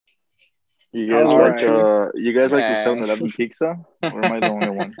You guys How's like work Alright. you guys like the Yeah. 7-Eleven pizza? Or am I the only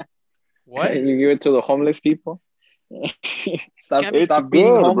one? What? You give it to the homeless people. Can't Stop be. It's stop feeding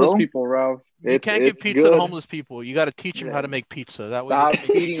good, homeless bro. people, Ralph. You can't give It's pizza to good. homeless people. You got to teach them how Yeah. to make pizza. That way they Stop can make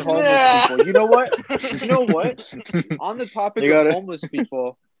feeding pizza. homeless people. You know what? You know what? On the topic You of gotta homeless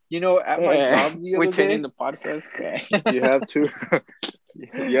people, at my job the We're other changing day. the podcast. you have to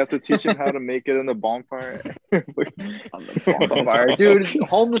you have to teach them how to make it in the bonfire. On the bonfire. Bonfire, dude.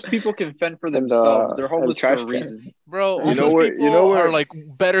 Homeless people can fend for themselves. They're And homeless for trash a can. reason. Bro, You know homeless where people are like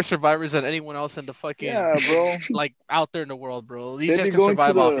better survivors than anyone else in the fucking Yeah, bro. like out there in the world, bro. These They'd guys be can going to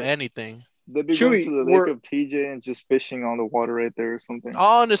survive off the anything. they'd be going to Chewy, the lake of TJ and just fishing on the water right there or something.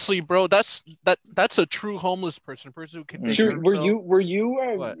 Honestly, bro, that's a true homeless person, a person who can take care Chewy, of were himself. you were you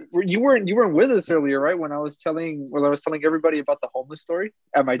What? you weren't with us earlier, right? When I was telling everybody about the homeless story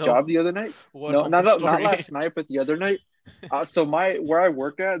at my No. job the other night. What No, homeless not story? last night, but the other night. So where I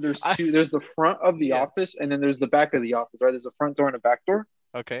work at, there's I- two. There's the front of the Yeah. office, and then there's the back of the office. Right? There's a front door and a back door.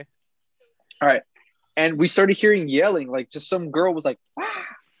 Okay. All right, and we started hearing yelling, like just some girl was like, ah,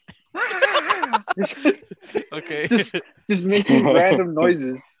 ah, Okay. just making random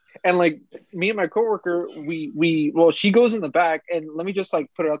noises. And like me and my coworker, well, she goes in the back, and let me just like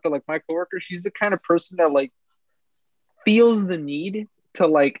put it out there, like my coworker, she's the kind of person that like feels the need to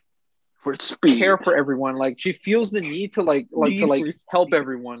like For speed. care for everyone. Like she feels the need to help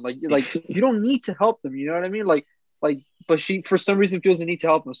everyone. Like you don't need to help them. You know what I mean? But she for some reason feels the need to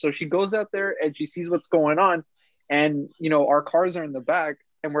help them. So she goes out there and she sees what's going on, and our cars are in the back,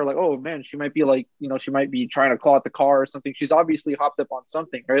 and we're like, oh man, she might be like, she might be trying to claw at the car or something. She's obviously hopped up on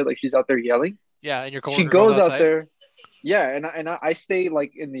something, right? Like she's out there yelling. Yeah, and your She coworker goes goes out outside. there. Yeah, and I stay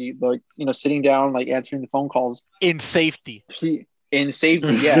like in the like sitting down like answering the phone calls. In safety. She in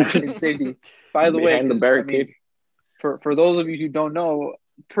safety, yeah, in safety. By the way, Behind the 'cause, barricade. for those of you who don't know,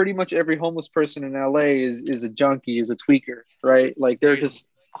 pretty much every homeless person in LA is a junkie, is a tweaker, right? Like they're just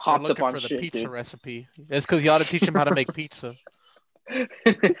We're hopped up looking on for the shit, pizza dude. recipe. It's because you ought to teach them how to make pizza.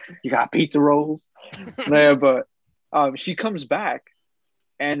 You got pizza rolls. No, yeah, but she comes back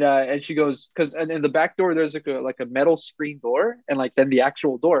and she goes because and in the back door there's like a metal screen door and like then the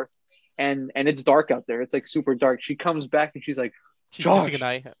actual door, and it's dark out there. It's like super dark. She comes back and she's like, She's Josh. missing an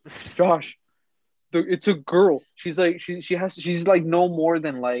eye. Josh, it's a girl. She's like she's like no more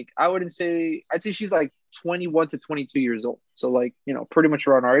than like I'd say she's like 21 to 22 years old. So like, pretty much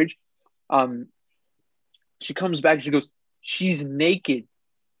around our age. She comes back and she goes, she's naked.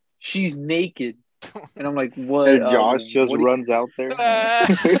 She's naked. And I'm like, what? And Josh just what do you- runs out there.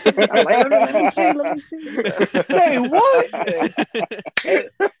 I'm like, let me see. Hey, what?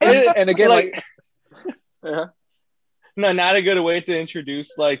 And again, like, yeah. No, not a good way to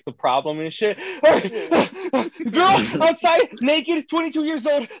introduce like the problem and shit. Girl outside, naked, 22 years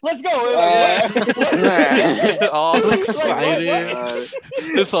old. Let's go. All excited.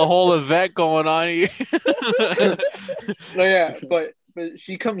 There's a whole event going on here. No, yeah, but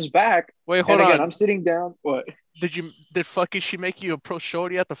she comes back. Wait, hold and again, on. I'm sitting down. What? Did fucking she make you a pro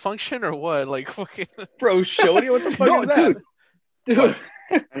shorty at the function or what? Like fucking Bro, Shody, what the fuck No, is that? dude.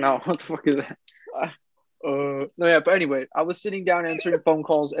 No, what the fuck is that? No, yeah, but anyway, I was sitting down answering phone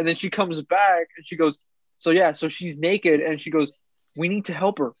calls, and then she comes back and she goes, so she's naked, and she goes, we need to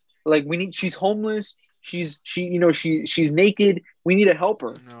help her. Like she's homeless. She's naked. We need to help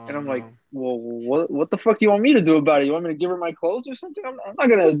her. No, And I'm no. like, well, what the fuck do you want me to do about it? You want me to give her my clothes or something? I'm not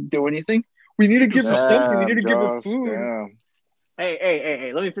gonna do anything. We need to give her something. We need to give her Josh, food. damn.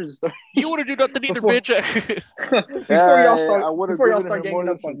 Hey, let me finish the story. You wouldn't do nothing either, Before- bitch. Before y'all start, I would have before y'all given start her more ganging than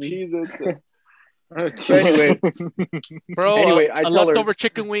up on some me. cheeses. So anyway, Bro, Anyway, I a tell her- leftover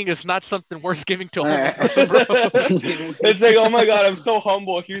chicken wing is not something worth giving to a homeless person, bro. It's like, oh my god, I'm so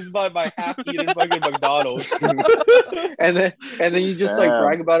humble. Here's my half-eaten fucking McDonald's. and then you just like Damn.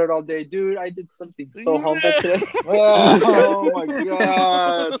 brag about it all day, dude. I did something so humble today. Oh my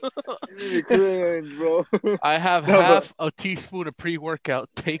god. You cringe, bro. I have No, but- half a teaspoon of pre-workout.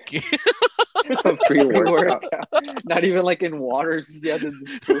 Take it. Pre-workout. Not even like in water, it's just the other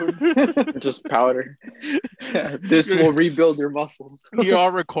spoon. Just powder. This will rebuild your muscles. You're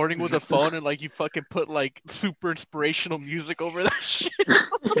all recording with a phone and like you fucking put like super inspirational music over that shit.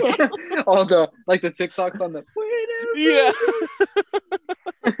 All the like the TikToks on the Yeah.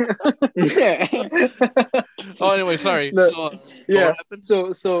 yeah. Oh, anyway, sorry. No. So, Yeah. what happened?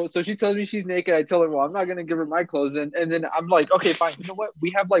 So she tells me she's naked. I tell her, well, I'm not gonna give her my clothes, and then I'm like, okay, fine. You know what?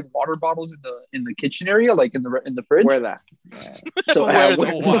 We have like water bottles in the kitchen area, like in the fridge. Wear that. So Where I-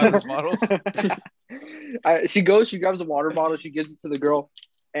 the water bottles? she grabs a water bottle, she gives it to the girl,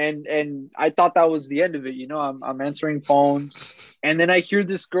 and I thought that was the end of it. You know, I'm answering phones, and then I hear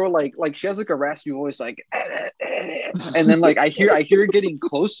this girl like she has like a raspy voice, like, and then like I hear her getting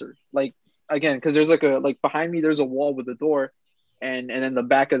closer, like again, because there's like behind me there's a wall with a door, and then the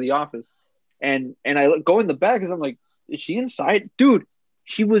back of the office, and I go in the back because I'm like, is she inside, dude?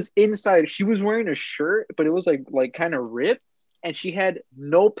 She was inside. She was wearing a shirt, but it was like kind of ripped, and she had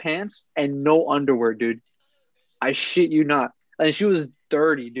no pants and no underwear, dude. I shit you not. And she was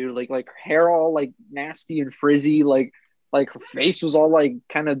dirty, dude. Like her hair all like nasty and frizzy. Like her face was all like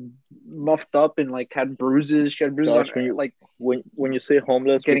kind of muffed up and like had bruises. She had bruises Gosh, on when her, you like when you say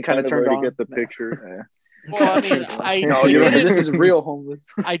homeless, getting we kind of turned already on. get the picture. Well, I mean, I no, you don't. didn't, This is real homeless.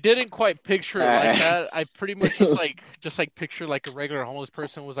 I didn't quite picture it like that. I pretty much just like picture like a regular homeless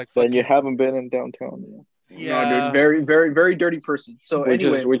person was like Then fucking. you haven't been in downtown. Yeah. No, dude, very, very, very dirty person. So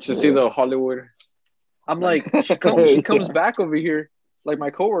anyway, we just see the Hollywood. I'm like, she comes back over here, like my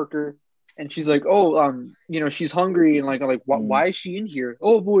coworker, and she's like, oh, you know, she's hungry, and like why is she in here?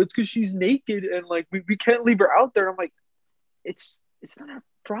 Oh, well, it's because she's naked, and like we can't leave her out there. I'm like, it's not a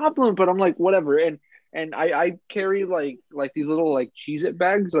problem, but I'm like, whatever. And I carry like these little like Cheez-It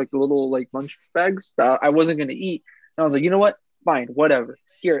bags, like the little like lunch bags that I wasn't gonna eat. And I was like, you know what? Fine, whatever.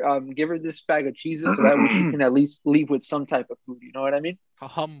 Here, give her this bag of Cheez-It so that way she can at least leave with some type of food. You know what I mean?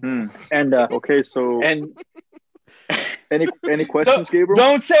 And Okay, so and any questions, Gabriel?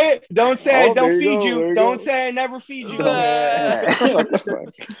 Don't say it. Don't say Oh, it. Don't there you feed go, you. there you Don't go. say I never feed you.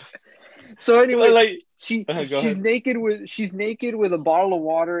 so anyway, Like, she's ahead. naked with a bottle of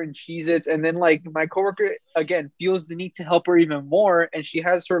water and Cheez-Its, and then like my coworker again feels the need to help her even more, and she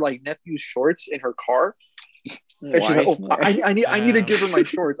has her like nephew's shorts in her car. And she's like, oh, I need to give her my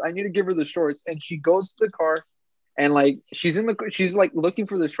shorts. I need to give her the shorts. And she goes to the car, and like she's like looking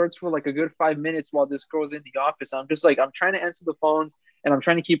for the shorts for like a good 5 minutes while this girl's in the office. I'm just like, I'm trying to answer the phones, and I'm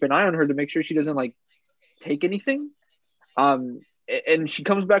trying to keep an eye on her to make sure she doesn't like take anything. And she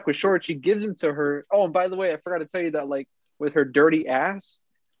comes back with shorts. She gives them to her. Oh, and by the way, I forgot to tell you that like with her dirty ass,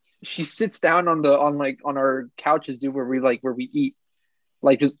 she sits down on our couches, dude, where we eat,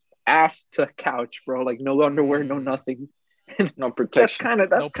 like just ass to couch, bro. Like no underwear, no nothing. No protection.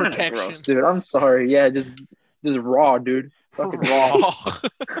 That's kind of gross, dude. I'm sorry. Yeah, just raw, dude. Fucking raw.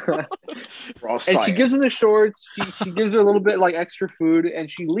 Raw And science. she gives him the shorts. She gives her a little bit like extra food, and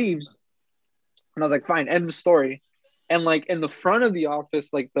she leaves. And I was like, fine, end of story. And like in the front of the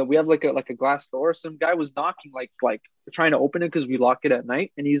office, like we have like a glass door. Some guy was knocking, like trying to open it because we lock it at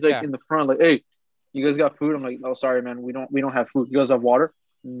night. And he's like in the front, like, hey, you guys got food? I'm like, oh, sorry, man, we don't have food. You guys have water?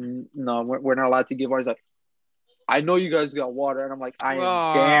 No, we're not allowed to give water. He's like, I know you guys got water, and I'm like, I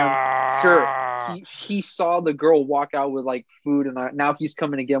am damn sure. He saw the girl walk out with like food, and now he's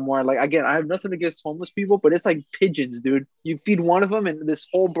coming to get more. Like again, I have nothing against homeless people, but it's like pigeons, dude. You feed one of them, and this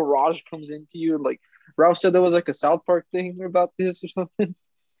whole barrage comes into you. Like Ralph said, there was like a South Park thing about this or something.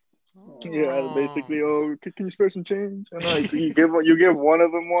 Yeah, basically, can you spare some change? And like you give one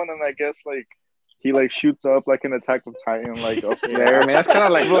of them one, and I guess like he like shoots up like an Attack of Titan, like okay. Yeah, I mean that's kind of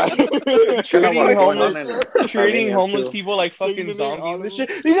like treating homeless people like fucking zombies and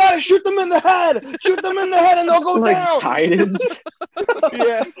shit. You gotta shoot them in the head. Shoot them in the head, and they'll go like down. Titans.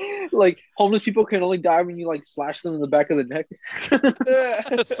 Yeah, like homeless people can only die when you like slash them in the back of the neck.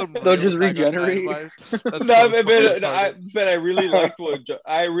 They'll just regenerate. But I really liked what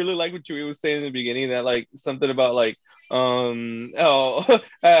Chewie was saying in the beginning, that like something about like like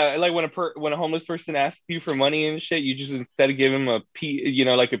when a homeless person asks you for money and shit, you just instead of give him a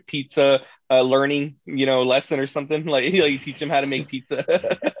pizza learning lesson or something, like you teach them how to make pizza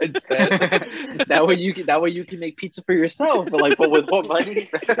instead. that way you can make pizza for yourself, but with what money?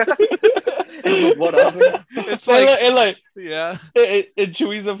 And with what oven? It's like, yeah. And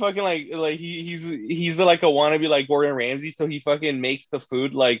Chewie's a fucking like he's like a wannabe like Gordon Ramsay, so he fucking makes the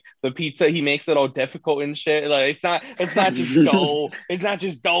food, like the pizza, he makes it all difficult and shit. Like it's not just dough. It's not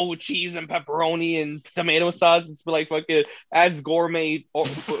just dough with cheese and pepperoni and tomato sauce. It's like fucking adds gourmet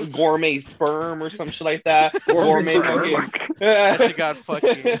sperm or some shit like that. Gourmet fucking. That shit got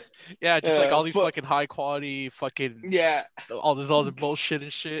fucking. Yeah, just like all these fucking high quality fucking. Yeah. All this bullshit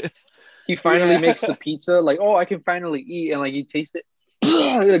and shit. He finally makes the pizza, like, oh, I can finally eat, and like you taste it.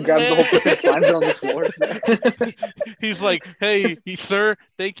 He grabs the whole pizza and slams it on the floor. He's like, hey, sir,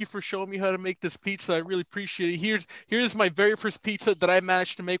 thank you for showing me how to make this pizza. I really appreciate it. Here's my very first pizza that I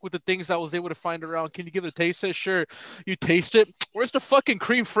managed to make with the things I was able to find around. Can you give it a taste test? Sure. You taste it. Where's the fucking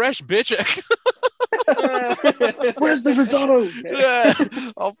cream fresh, bitch? Where's the risotto? Yeah,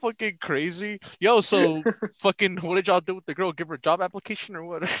 all fucking crazy. Yo, so fucking, what did y'all do with the girl? Give her a job application or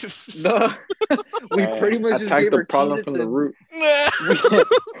what? No, we pretty much just attack gave the her problem Cheez-Its from the and root.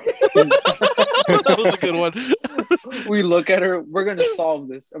 That was a good one. we look at her. We're gonna solve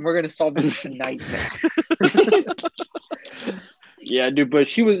this, and we're gonna solve this tonight. Yeah, dude, but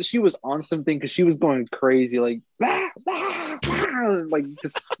she was on something because she was going crazy, like like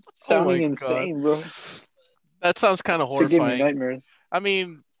just sounding insane, bro. That sounds kind of To give me horrifying. nightmares. I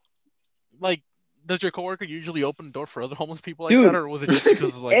mean, like, does your coworker usually open the door for other homeless people like Dude, that, or was it just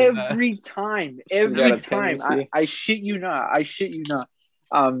because of, like, of that? every time, tendency. I shit you not,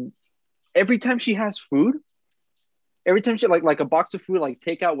 every time she has food, every time she like a box of food, like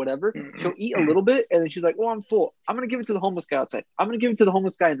takeout, whatever, she'll eat a little bit and then she's like, "Oh, I'm full. I'm gonna give it to the homeless guy outside. I'm gonna give it to the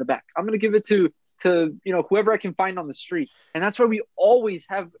homeless guy in the back. I'm gonna give it to whoever I can find on the street." And that's why we always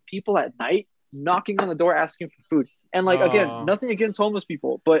have people at night knocking on the door asking for food. And like again, nothing against homeless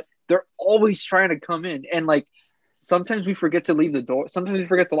people, but they're always trying to come in. And like sometimes we forget to leave the door. Sometimes we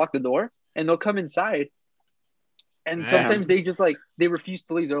forget to lock the door, and they'll come inside. And sometimes they just like they refuse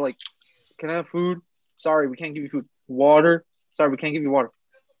to leave. They're like, "Can I have food? Sorry, we can't give you food. Water? Sorry, we can't give you water.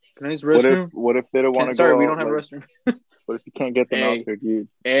 Can I use the restroom? What if they don't want to go? Sorry, we don't have a restroom." What if you can't get them out there, dude?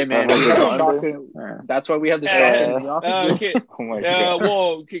 Hey man, Have we they have gone shotgun. That's why we have the shotgun in the office. Okay. Oh my god.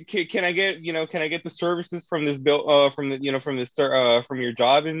 Well, can I get the services from this bill from the from this from your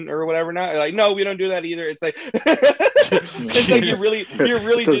job or whatever? Not like, no, we don't do that either. It's like it's like you're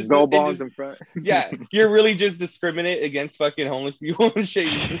really just bell bongs in front. Yeah, you're really just discriminate against fucking homeless people and shit.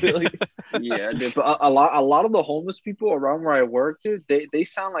 Yeah, dude. But a lot of the homeless people around where I work, dude, they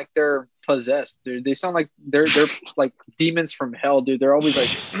sound like they're possessed, dude. They sound like they're like demons from hell, dude. They're always like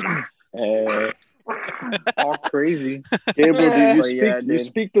all crazy. Gabriel, you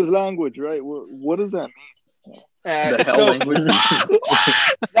speak this language, right? What does that mean? The hell language.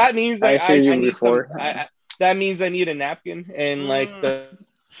 That means like I need before. That means I need a napkin and like the.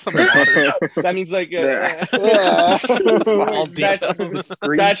 That means like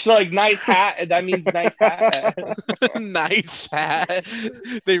that's like nice hat. That means nice hat. Nice hat.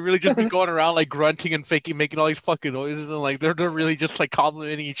 They really just be going around like grunting and making all these fucking noises, and like they're really just like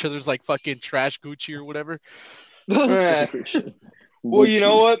complimenting each other's like fucking trash Gucci or whatever. Well, you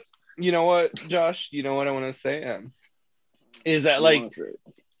know what, Josh? You know what I want to say is that like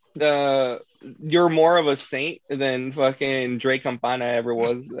you're more of a saint than fucking Drake Campana ever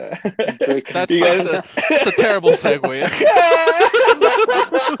was. That's a terrible segue.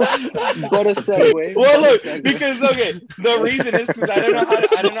 What a segue. Well, look, because the reason is because I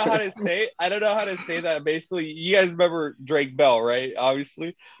don't know how to say that. Basically, you guys remember Drake Bell, right?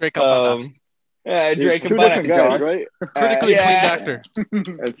 Obviously, Drake Campana. Yeah, Drake two Campana, different guys, right? Critically acclaimed actor.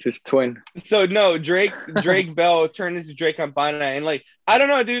 That's his twin. So no, Drake Bell turned into Drake Campana, and like I don't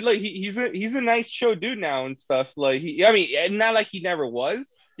know, dude. Like he's a nice chill dude now and stuff. Like not like he never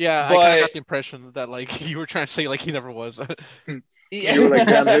was. Yeah, but... I kind of got the impression that like you were trying to say like he never was. Yeah. You were like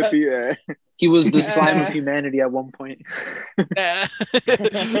damn hippie. Yeah. He was the slime of humanity at one point.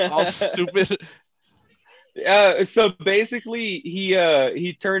 All stupid. So basically,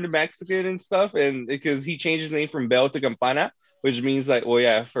 he turned Mexican and stuff, and because he changed his name from Bell to Campana, which means like, well,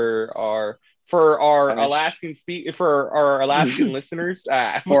 yeah, for our Alaskan listeners, for our uncultured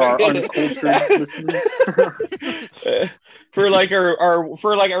listeners, for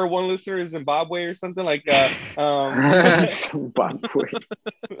our one listener in Zimbabwe or something like Zimbabwe.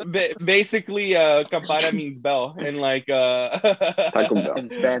 Basically, Campana means bell, and like Taco Bell in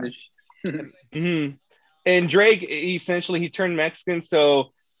Spanish. Mm-hmm. And Drake essentially he turned Mexican,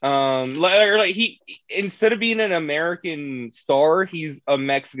 so like he instead of being an American star, he's a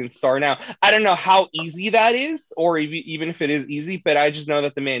Mexican star. Now I don't know how easy that is, or even if it is easy, but I just know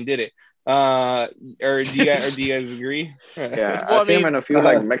that the man did it. Or do you guys agree? Yeah, well, I see him in a few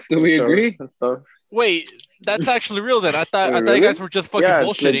like Mexican do we shows agree? and stuff. Wait, that's actually real then. I thought Really? you guys were just fucking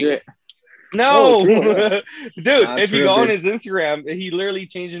bullshitting. No, dude, if you real, go on dude. his Instagram, he literally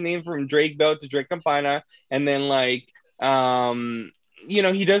changed his name from Drake Bell to Drake Campana, and then like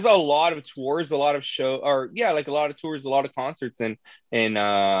he does a lot of tours, a lot of tours, a lot of concerts in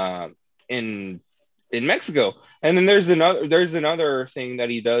Mexico. And then there's another thing that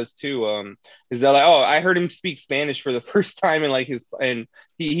he does too, is that like, oh, I heard him speak Spanish for the first time in like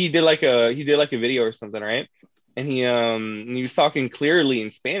he did like a video or something, right? And he was talking clearly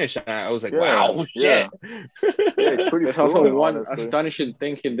in Spanish, and I was like, wow, shit. It's pretty There's cool, also one honestly. astonishing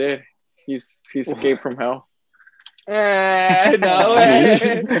thing he did. He escaped from hell. No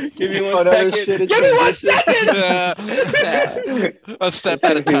way. Give me one Another second. shit in Give me one transition. second. A step It's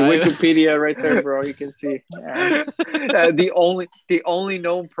at a gonna be time. Wikipedia right there, bro. You can see. Yeah. The only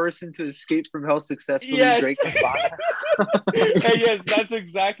known person to escape from hell successfully, Yes. Drake Cabana. And yes, that's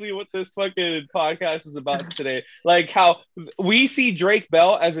exactly what this fucking podcast is about today. Like how we see Drake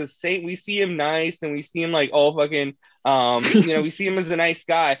Bell as a saint. We see him nice, and we see him like all fucking we see him as a nice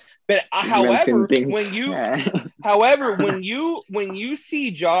guy. But however, when you when you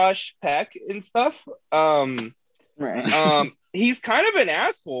see Josh Peck and stuff, he's kind of an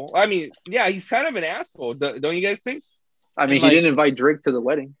asshole. I mean, yeah, he's kind of an asshole. Don't you guys think? I mean, Like- he didn't invite Drake to the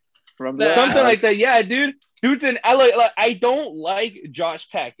wedding. Remember that? Something like that, yeah, dude. Dude's an I don't like Josh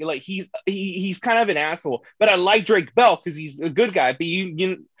Peck. Like he's kind of an asshole, but I like Drake Bell because he's a good guy. But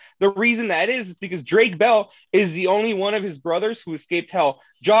the reason that is because Drake Bell is the only one of his brothers who escaped hell.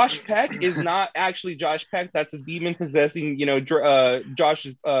 Josh Peck is not actually Josh Peck. That's a demon possessing,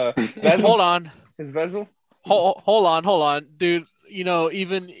 Josh's vessel. Hold on. His vessel. Hold on, dude.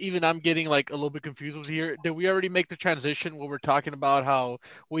 Even I'm getting like a little bit confused with here. Did we already make the transition where we're talking about how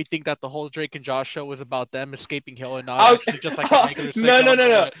we think that the whole Drake and Josh show was about them escaping hell and not actually just like a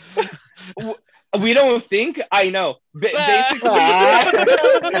regular No. We don't think. I know.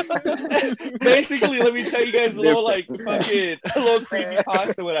 Basically, let me tell you guys a little creepy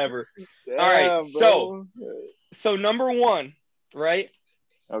pasta, whatever. Damn, All right, bro. so number one, right?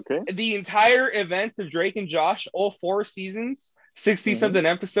 Okay. The entire events of Drake and Josh, all 4 seasons, 60 something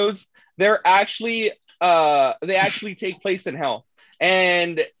episodes, they actually take place in hell.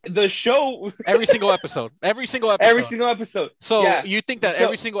 And the show every single episode. So yeah. you think that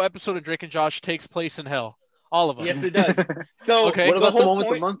every single episode of Drake and Josh takes place in hell? All of them. Yes, it does. So Okay. What about the whole one with the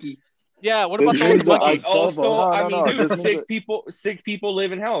point- monkey? Yeah. What about This the one with is the monkey? Also, No, dude, this means sick people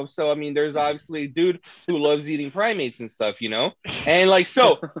live in hell. So I mean, there's obviously a dude who loves eating primates and stuff, And like,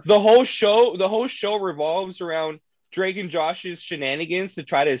 so the whole show revolves around Drake and Josh's shenanigans to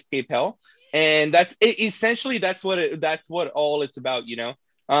try to escape hell, and that's it. Essentially, that's what all it's about,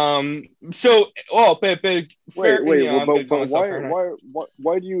 So, but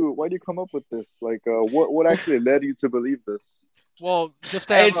why do you come up with this? Like, what actually led you to believe this? Well, just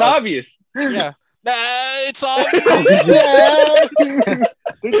to have it's obvious. Yeah. It's obvious.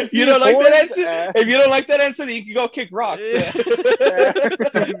 You don't like that answer? If you don't like that answer, then you can go kick rocks.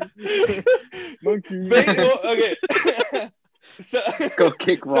 Monkey. Okay. Go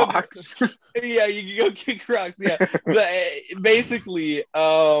kick rocks. Yeah, you can go kick rocks. Yeah, but basically,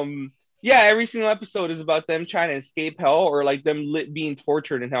 every single episode is about them trying to escape hell or like them being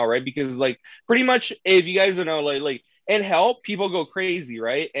tortured in hell, right? Because like pretty much, if you guys don't know, like in hell, people go crazy,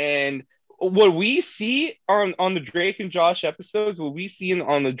 right? And what we see on the Drake and Josh episodes, what we see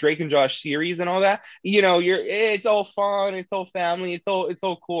on the Drake and Josh series and all that, it's all fun, it's all family, it's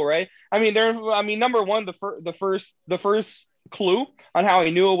all cool, right? I mean, number one, the first clue on how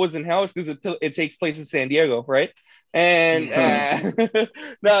I knew it was in hell is because it takes place in San Diego, right? And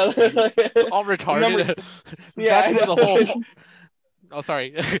no, all retarded. Yeah, that's where the whole. Oh,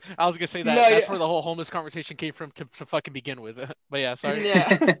 sorry. I was gonna say that. No, that's where the whole homeless conversation came from to fucking begin with. But yeah, sorry.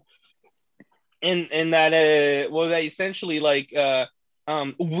 Yeah. And that that essentially like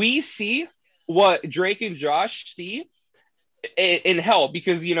we see what Drake and Josh see in hell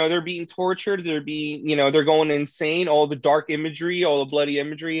because they're being tortured, they're being they're going insane, all the dark imagery, all the bloody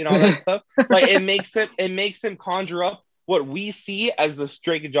imagery and all that stuff. Like it makes them conjure up what we see as the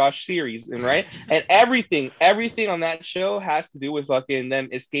Drake and Josh series, and right, and everything on that show has to do with fucking them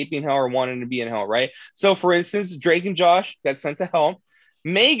escaping hell or wanting to be in hell, right? So for instance, Drake and Josh got sent to hell.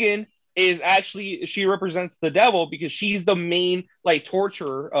 Megan is actually, she represents the devil because she's the main like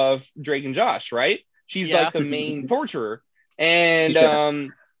torturer of Drake and Josh, right? She's like the main torturer. And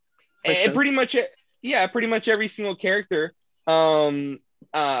and pretty much every single character in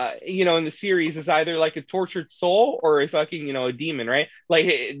the series is either like a tortured soul or a fucking a demon, right?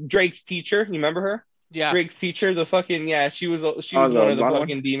 Like Drake's teacher, you remember her? Yeah. Drake's teacher, the fucking she was one of the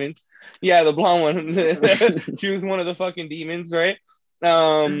fucking demons. Yeah, the blonde one. She was one of the fucking demons, right?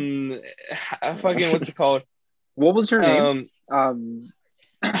 Fucking what's it called? What was her name?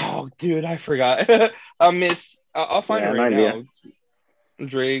 Oh, dude, I forgot. Miss. I'll find her right now.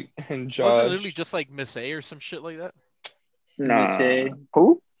 Drake and Josh. Was it literally just like Miss A or some shit like that? Nah. Miss A.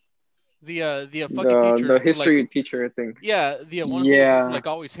 Who? The fucking teacher. The history like, teacher, I think. Yeah, the one who like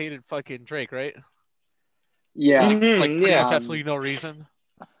always hated fucking Drake, right? Yeah. Mm-hmm, like pretty much absolutely no reason.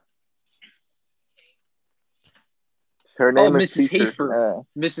 Her name is Mrs. Teacher. Hafer.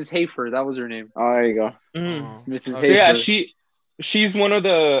 Mrs. Hafer, that was her name. Oh, there you go. Mm-hmm. Mrs. So Hafer. yeah, she's one of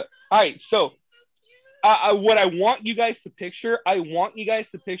the. All right, so what I want you guys to picture.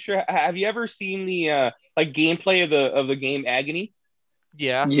 Have you ever seen the like gameplay of the game Agony?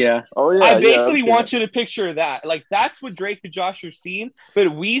 Yeah. Yeah. Oh yeah. I yeah, basically I've want seen you to picture that. Like that's what Drake and Josh are seeing,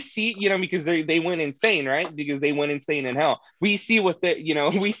 but we see, because they went insane, right? Because they went insane in hell. We see what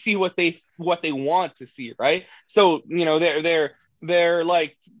we see what they want to see, right? So they're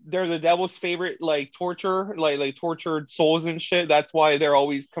like they're the devil's favorite, like torture, like tortured souls and shit. That's why they're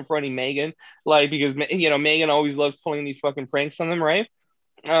always confronting Megan, like because Megan always loves pulling these fucking pranks on them, right?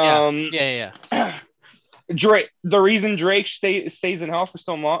 Yeah. Drake. The reason Drake stays in hell for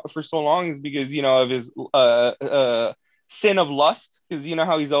so long is because of his sin of lust. Because you know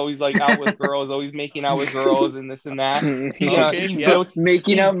how he's always like out with girls, always making out with girls and this and that. Okay, He's yeah. built.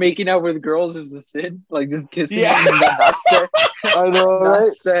 Making out with girls is a sin. Like just kissing Yeah. them, not sex. I know, Not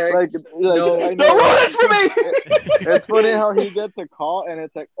right? sex. Like no. I know. No ruin this for me. It's funny how he gets a call and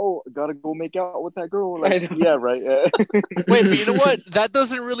it's like, oh, gotta go make out with that girl. Like, yeah, right. Yeah. Wait, but you know what? That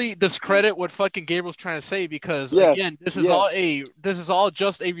doesn't really discredit what fucking Gabriel's trying to say because Yes, again, this yes. is all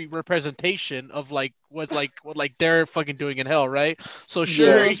just a representation of what they're fucking doing in hell, right? So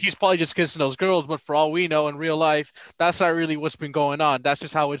sure, Yeah. he's probably just kissing those girls, but for all we know, in real life, that's not really what's been going on. That's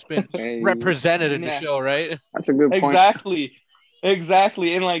just how it's been Hey, represented in the Yeah. show, right? that's a good point.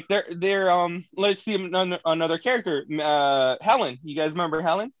 Exactly, and like they're let's see another character, Helen. You guys remember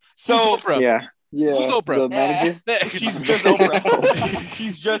Helen? So Who's Oprah? Yeah. Who's Oprah? The manager. she's just Oprah.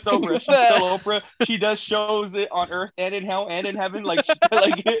 She's just Oprah. She's still Oprah. She does shows it on Earth and in Hell and in Heaven. Like she's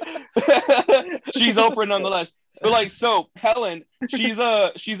Oprah nonetheless. But like, so Helen, she's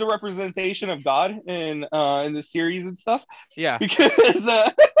a representation of God in the series and stuff. Yeah. Because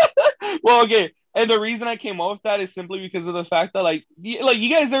well, okay. And the reason I came up with that is simply because of the fact that like you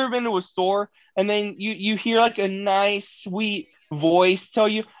guys ever been to a store and then you hear like a nice sweet voice tell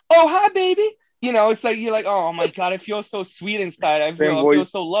you, "Oh, hi, baby." It's like you're like, "Oh my god, I feel so sweet inside. I feel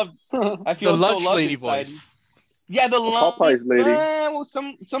so loved. I feel The so lunch loved lady inside." voice. Yeah, the Popeye's lady. Well,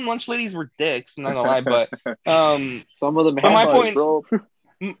 some lunch ladies were dicks. I'm not gonna lie, but Some of them But my have point- bro.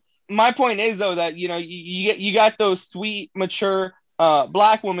 my point is though that you got those sweet, mature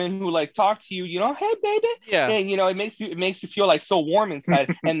black women who like talk to you. Hey baby. Yeah. And it makes you feel like so warm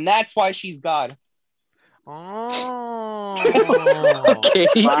inside, and that's why she's God. Oh. Okay.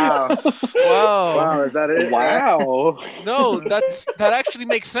 Wow. Wow. Wow, is that it? Wow. No, that actually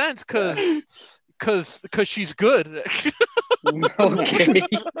makes sense because she's good. Okay.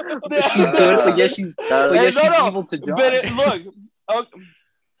 She's good, but yeah, she's evil to John. But look,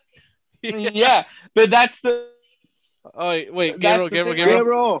 yeah, but that's the. Oh wait, That's Gabriel, the thing.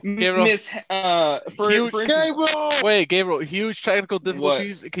 Gabriel. Miss for Huge- instance, Wait, Gabriel, huge technical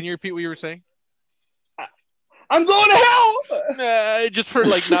difficulties. Can you repeat what you were saying? I'm going to hell. Just for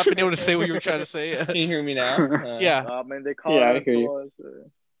like not being able to say what you were trying to say. Can you hear me now? Yeah. Man, they call Yeah, it I hear you.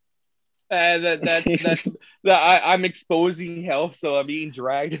 I'm exposing hell, so I'm being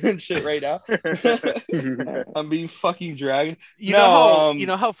dragged and shit right now. I'm being fucking dragged. You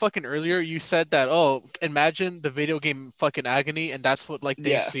know how fucking earlier you said that, oh, imagine the video game fucking Agony and that's what like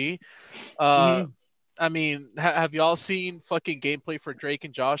they Yeah. see. Mhm. I mean, have y'all seen fucking gameplay for Drake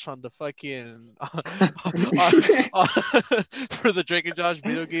and Josh on the fucking for the Drake and Josh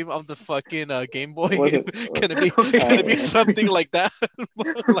video game on the fucking Game Boy? Was it- Can it be something like that?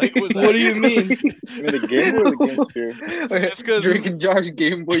 Like, was What do you mean? I mean, the game or the game sphere? It's 'cause- Drake and Josh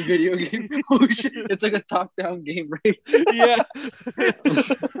Game Boy video game. Oh shit! It's like a top-down game, right? Yeah.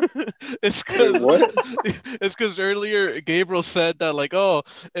 It's because what? it's because earlier Gabriel said that like, oh,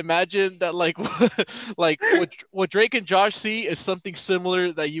 imagine that like like what Drake and Josh see is something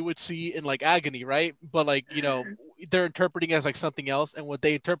similar that you would see in like Agony, right? But like, they're interpreting as like something else, and what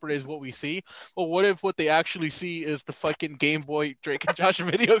they interpret is what we see. Well, what if what they actually see is the fucking Game Boy Drake and Josh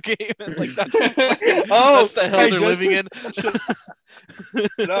video game? And like that's the fucking, that's the hell they're living in.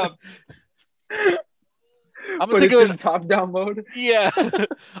 Shut up. I'm But gonna it's take in it. top-down mode. Yeah, I'm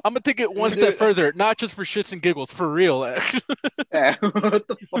gonna take it one step further, not just for shits and giggles, for real. Yeah. What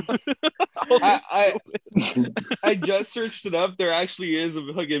the fuck? I just searched it up. There actually is a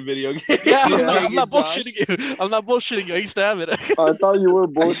fucking video game. Yeah, Yeah. I'm not bullshitting you. I'm not bullshitting you. I used to have it. I thought you were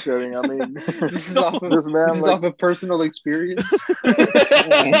bullshitting. I mean, This is off of, this man, this is like, off of personal experience.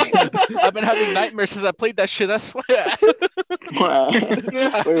 I've been having nightmares since I played that shit. That's why.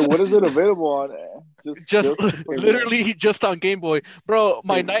 wait, what is it available on? Just literally just on Game Boy, bro.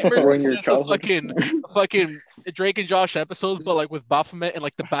 My nightmares Ruin are your just the childhood. fucking Drake and Josh episodes, but like with Baphomet and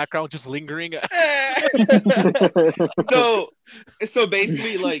like the background just lingering. So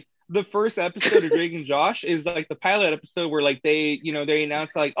basically, like the first episode of Drake and Josh is like the pilot episode where like they, they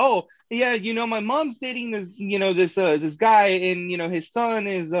announce like, oh yeah, my mom's dating this, this guy, and his son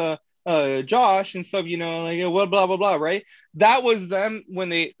is Josh and stuff, like well, blah blah blah, right? That was them when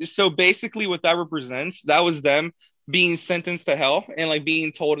they. So basically, what that represents, that was them being sentenced to hell and like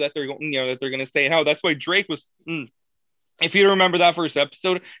being told that they're going, that they're gonna stay in hell. That's why Drake was. If you remember that first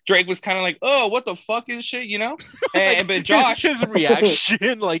episode, Drake was kind of like, "Oh, what the fuck is shit," And but Josh, his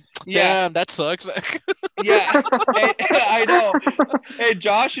reaction, like, "Damn, that sucks." Yeah, I know. And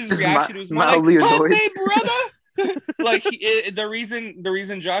Josh's reaction was more like, "Hug me, brother." Like the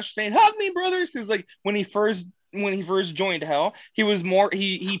reason Josh saying "hug me, brothers" because like when he first joined hell, he was more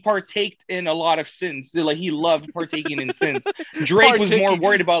he partaked in a lot of sins. Like he loved partaking in sins. Drake was more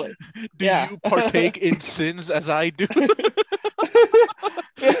worried about it. Do you partake in sins as I do?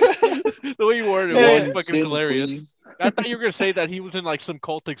 The way you worded it was fucking hilarious. Please. I thought you were gonna say that he was in like some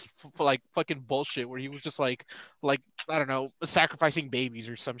cultic like fucking bullshit where he was just like I don't know, sacrificing babies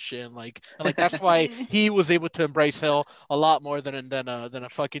or some shit, and like that's why he was able to embrace hell a lot more than a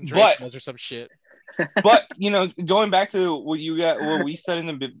fucking Drake was or some shit. But going back to what we said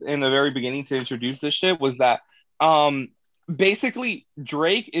in the very beginning to introduce this shit was that basically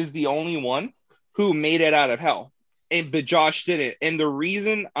Drake is the only one who made it out of hell, but Josh didn't. And the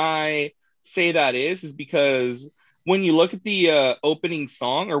reason I say that is because when you look at the opening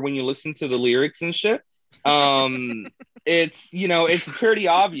song or when you listen to the lyrics and shit, it's it's pretty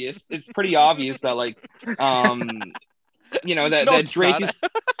obvious. It's pretty obvious that like that Drake is.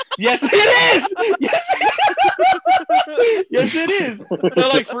 Yes, it is. Yes, it is. So,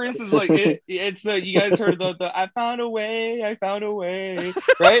 like, for instance, like it's you guys heard the "I found a way,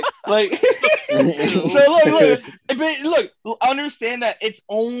 right? Like, so look, understand that it's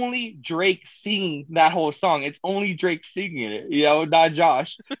only Drake singing that whole song. It's only Drake singing it, not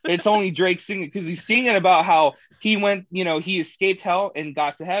Josh. It's only Drake singing because he's singing about how he went, he escaped hell and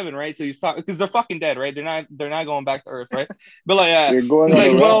got to heaven, right? So he's talking because they're fucking dead, right? They're not going back to Earth, right? But like, you're going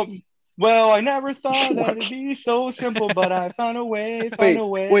well, I never thought that it'd be so simple, but I found a way.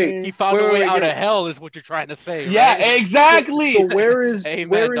 Wait, he found a way out of hell, is what you're trying to say, right? Yeah, exactly. So where is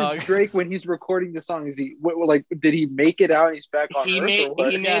Drake when he's recording the song? Is he did he make it out and he's back on Earth? He made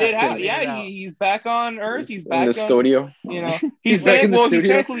it out. Yeah, he's back on Earth. He's back in the studio. He's back in the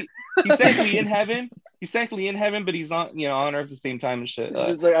studio. He's technically in heaven. He's technically in heaven, but he's not, on Earth at the same time and shit.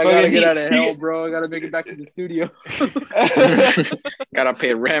 He's like, I gotta get out of hell, bro. I gotta make it back to the studio. Gotta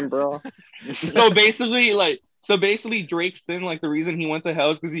pay rent, bro. So basically, Drake's sin, like the reason he went to hell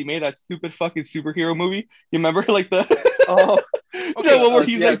is because he made that stupid fucking superhero movie. You remember, like the the one where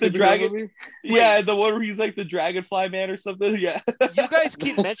he's like the dragon. Movie? Yeah, the one where he's like the Dragonfly Man or something. Yeah. You guys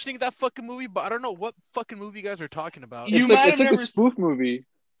keep mentioning that fucking movie, but I don't know what fucking movie you guys are talking about. It's like a spoof movie.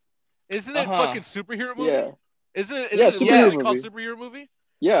 Isn't it fucking superhero movie? Yeah. Isn't it called superhero movie?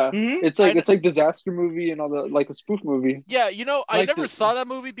 Yeah. Mm-hmm. It's like disaster movie and all the like a spoof movie. Yeah, I never saw that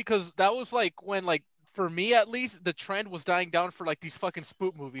movie because that was like when like for me at least the trend was dying down for like these fucking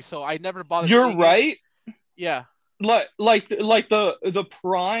spoof movies, so I never bothered. You're right. Yeah. Like the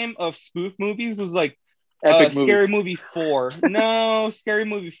prime of spoof movies was like Epic movie. Scary Movie 4. No, Scary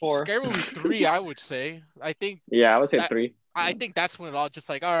Movie 4. Scary Movie 3, I would say. I think. Yeah, I would say 3. I think that's when it all just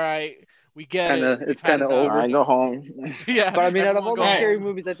like, all right, we get it. It's kind of over. I go home. Yeah, but I mean, out of all the scary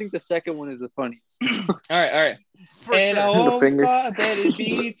movies, I think the second one is the funniest. All right. For and sure. I almost thought that it'd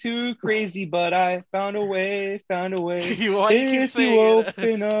be too crazy, but I found a way. If you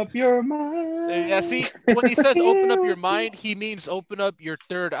open up your mind. Yeah, see, when he says open up your mind, he means open up your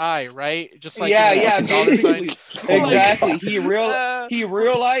third eye, right? Just like basically. Exactly. He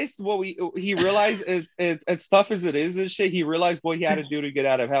realized as tough as it is and shit. He realized what he had to do to get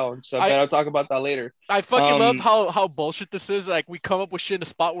out of hell and stuff. I'll talk about that later. I fucking love how bullshit this is. Like we come up with shit in a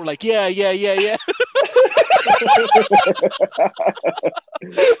spot. We're like, yeah.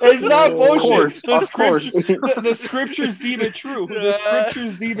 It's not bullshit. Of course. The scriptures deem it true.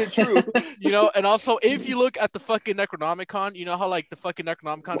 And also if you look at the fucking Necronomicon, you know how like the fucking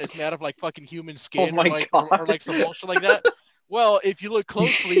Necronomicon is made of like fucking human skin or like some bullshit like that. Well, if you look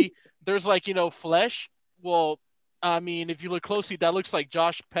closely, there's like flesh. Well, I mean, if you look closely, that looks like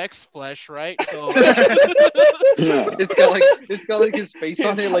Josh Peck's flesh, right? So it's got like his face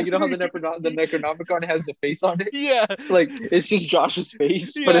on it, like how the Necronomicon has the face on it. Yeah, like it's just Josh's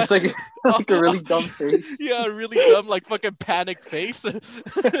face, but it's like a really dumb face. Yeah, really dumb, like fucking panicked face. And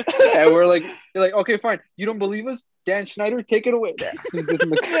you're like, okay, fine. You don't believe us? Dan Schneider, take it away. He's just in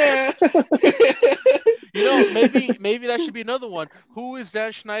the- You know, maybe that should be another one. Who is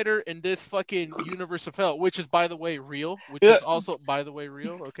Dan Schneider in this fucking universe of hell? Which is, by the way, real. Which is also, by the way,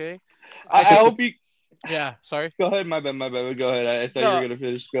 real. Okay. I hope you. Yeah. Sorry. Go ahead, my bad. Go ahead. I thought you were gonna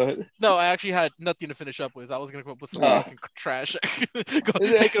finish. Go ahead. No, I actually had nothing to finish up with. I was gonna come up with some Oh. fucking trash.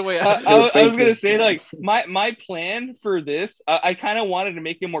 Take it away. I was gonna say, like, my plan for this, I kind of wanted to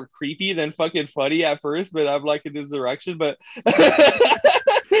make it more creepy than fucking funny at first, but I'm like in this direction. But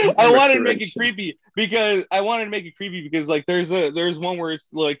I wanted to make it creepy because like there's one where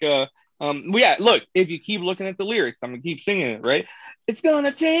it's like yeah, look, if you keep looking at the lyrics, I'm gonna keep singing it, right? It's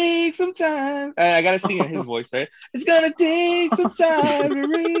gonna take some time. And I gotta sing in his voice, right? It's gonna take some time to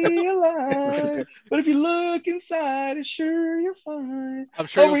realize. But if you look inside, it's sure you'll find. I'm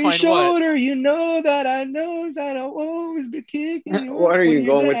sure Over you'll your find shoulder, you know that I've always been kicking you. What are you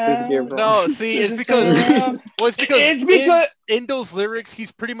going with this game, bro? No, see, it's because in those lyrics,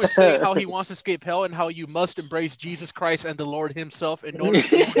 he's pretty much saying how he wants to escape hell and how you must embrace Jesus Christ and the Lord Himself in order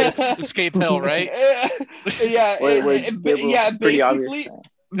to escape hell, right? Yeah, yeah, pretty obvious.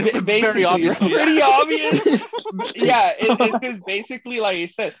 Very obvious. It's pretty obvious. Yeah, it's because basically, like I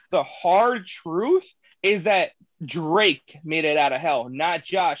said, the hard truth is that Drake made it out of hell, not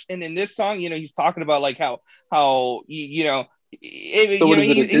Josh. And in this song, he's talking about like how So what is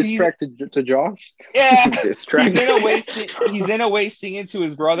it? A diss track to Josh? Yeah, Diss track. he's in a way singing to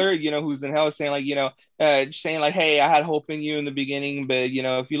his brother, who's in hell, saying like, saying like, hey, I had hope in you in the beginning, but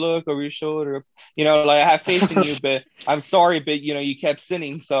if you look over your shoulder, like I have faith in you, but I'm sorry, but you kept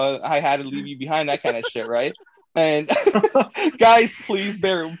sinning, so I had to leave you behind, that kind of shit, right? And guys, please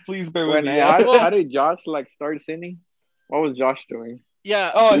bear with me. How did Josh like start sinning? What was Josh doing?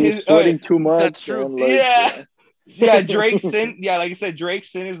 Yeah. Oh, He was sweating too much. That's true. And, like, Yeah. Yeah, Drake's sin. Yeah, like I said,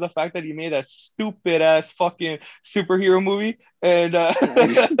 Drake's sin is the fact that he made that stupid ass fucking superhero movie, and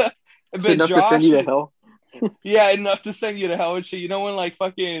It's enough to send you to hell. Yeah, enough to send you to hell and shit. When like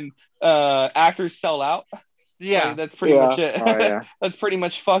fucking actors sell out. Yeah. Like, that's pretty much it. Oh, yeah. That's pretty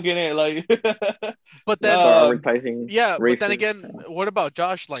much fucking it. Like, But then, Advertising. yeah, but then racist. again, what about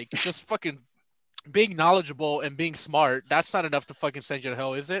Josh? Like, just fucking being knowledgeable and being smart. That's not enough to fucking send you to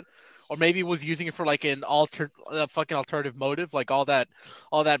hell, is it? Or maybe he was using it for like an fucking alternative motive, like all that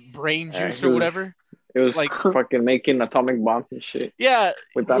brain Yeah, juice he or was- whatever. It was like- fucking making atomic bombs and shit Yeah,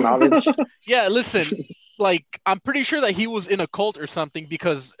 with that knowledge. yeah. Listen, like I'm pretty sure that he was in a cult or something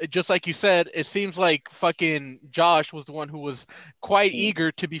because just like you said, it seems like fucking Josh was the one who was quite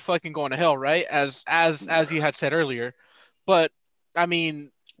eager to be fucking going to hell, right? As you had said earlier. But I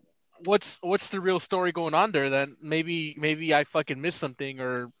mean, what's the real story going on there? Then maybe I fucking missed something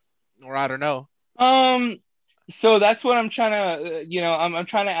or I don't know. So that's what I'm trying to, I'm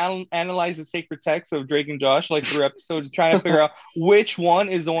trying to analyze the sacred text of Drake and Josh, like through episodes, trying to figure out which one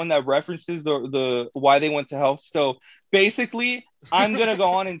is the one that references the why they went to hell. So basically, I'm gonna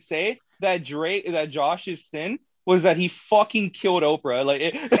go on and say that Josh's sin was that he fucking killed Oprah.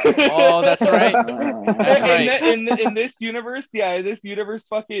 Like, Oh, that's right. That's right. In this universe,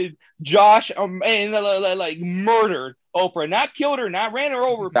 fucking Josh and like murdered Oprah, not killed her, not ran her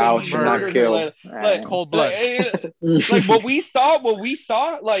over, but he Vouch, not murdered her. kill. Like, Cold blood. like what we saw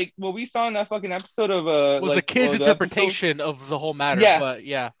in that fucking episode of Was like, the kid's the interpretation of the whole matter. Yeah. But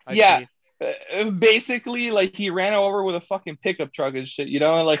yeah, I Yeah. see. basically, like he ran her over with a fucking pickup truck and shit,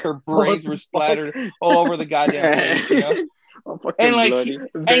 and like her brains were splattered all over the goddamn place, And like,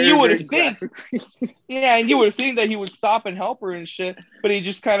 and you would think, yeah, and you would think that he would stop and help her and shit, but he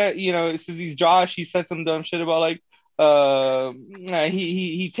just kind of, since he's Josh, he said some dumb shit about like,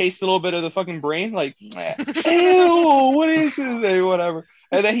 he tastes a little bit of the fucking brain, like, ew, what is this, whatever.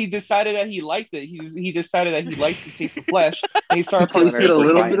 And then he decided that he liked it. He decided that he liked to taste the flesh, and he started Tasted a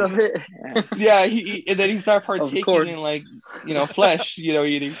little bit partaking. of it. Yeah, and then he started partaking course. in like, flesh,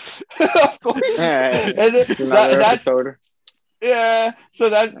 eating. Of course. Yeah. And then Another that's episode. yeah. So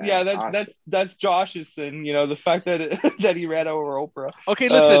that's Gosh. that's Josh's sin. The fact that that he ran over Oprah. Okay,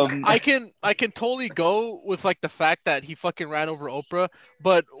 listen, Um, I can totally go with like the fact that he fucking ran over Oprah,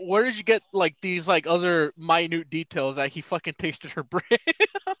 but where did you get like these like other minute details that he fucking tasted her brain?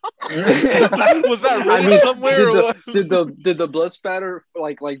 Was that written somewhere? Or what? Did the blood spatter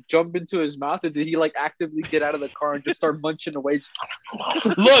like jump into his mouth, or did he like actively get out of the car and just start munching away?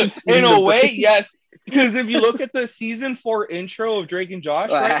 Look, in a way, yes. Because if you look at the season 4 intro of Drake and Josh,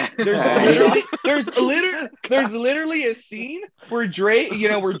 right, there's literally a scene where Drake,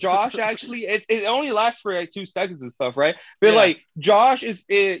 where Josh actually, it only lasts for like 2 seconds and stuff, right? But Yeah. like Josh is,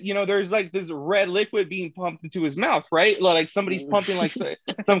 there's like this red liquid being pumped into his mouth, right? Like somebody's pumping like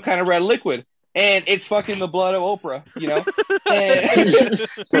some kind of red liquid. and it's fucking the blood of Oprah, you know. And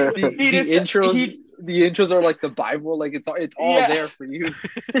The intros are like the Bible, like it's all Yeah. there for you.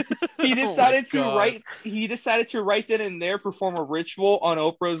 he Oh decided my to God. write. He decided to right then and there perform a ritual on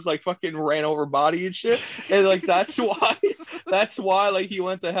Oprah's like fucking ran over body and shit, and like that's why. That's why like he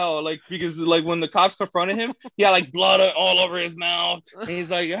went to hell, like because like when the cops confronted him, he had like blood all over his mouth, and he's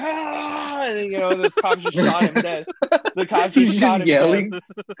like ah, and you know the cops just shot him dead. The cops He's just shot just him yelling.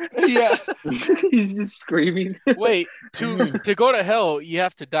 dead. Yeah. He's just screaming. Wait, to go to hell, you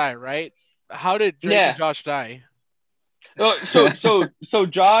have to die, right? How did Drake Yeah. and Josh die? So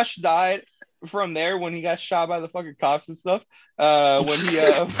Josh died from there when he got shot by the fucking cops and stuff. When he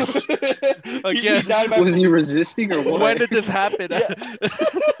Again, died by Was he resisting or what? When did this happen?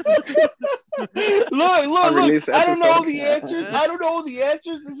 look. Unreleased I don't know episode. the answers. I don't know the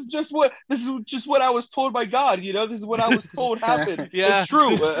answers. This is just what I was told by God. You know, this is what I was told happened. Yeah, It's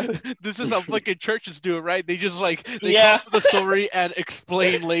true. This is how fucking churches do it, right? They just like they Yeah. come up with a story and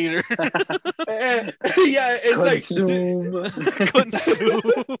explain later. Yeah, it's like Consume.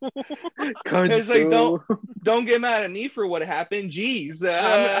 it's like don't get mad at me for what happened. Jeez,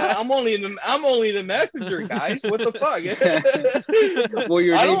 I'm only the messenger, guys. What the fuck? Well,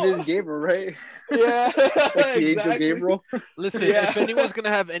 your I name don't- is Gabriel, right? Yeah, Like the angel exactly. Gabriel. Listen, Yeah. if anyone's gonna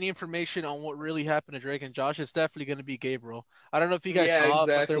have any information on what really happened to Drake and Josh, it's definitely gonna be Gabriel. I don't know if you guys Yeah, saw it,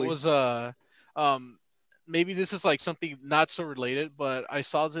 but exactly. there was a maybe this is like something not so related, but I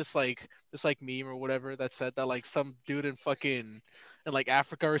saw this meme or whatever that said that like some dude in fucking in like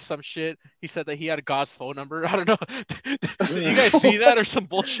Africa or some shit, he said that he had God's phone number. I don't know. Did you guys see that or some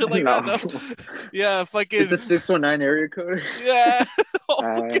bullshit like that? No. No. Yeah, fucking It's a 619 area code. yeah, all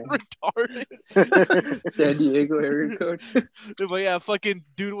fucking retarded. San Diego area code. But yeah, fucking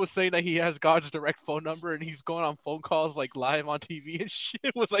dude was saying that he has God's direct phone number and he's going on phone calls like live on TV and shit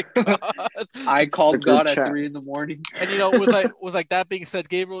with like God. I called It's a group God at chat. 3 a.m. And you know, was like that being said,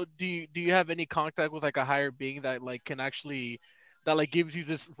 Gabriel, do you have any contact with like a higher being that like can actually that like gives you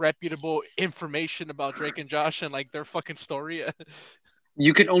this reputable information about Drake and Josh and like their fucking story?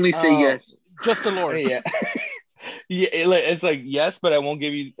 You can only say Oh. yes. Just the Lord. Yeah. Yeah, it's like yes, but I won't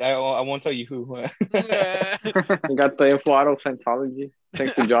give you. I won't tell you who. Yeah. You got the info out of Scientology.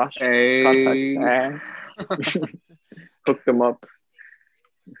 Thanks to Josh. Hey. Contacts. Hook them up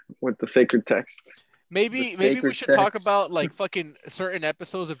with the sacred text. Maybe we sacred should talk text. about like fucking certain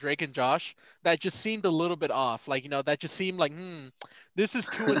episodes of Drake and Josh that just seemed a little bit off. Like, you know, that just seemed like, this is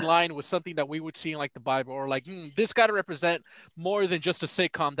too in line with something that we would see in like the Bible, or like, this got to represent more than just a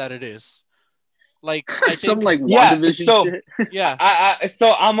sitcom that it is. Like, I Some think, like Yeah, WandaVision so- shit. yeah,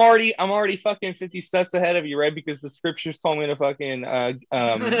 So I'm already fucking 50 steps ahead of you, right? Because the scriptures told me to fucking you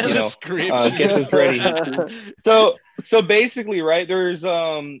know get this ready. So basically, right? There's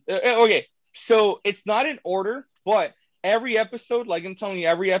okay. So it's not in order, but every episode, like I'm telling you,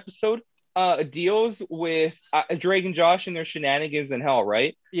 every episode deals with Drake and Josh and their shenanigans in hell,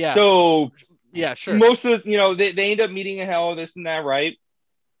 right? yeah, So yeah, sure. most of they end up meeting in hell, this and that, right?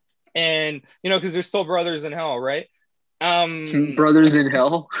 And because they're still brothers in hell, right? Brothers in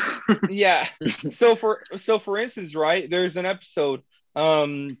Hell. Yeah. So for instance, right, there's an episode.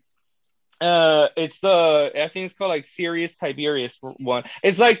 It's I think it's called like Sirius Tiberius one.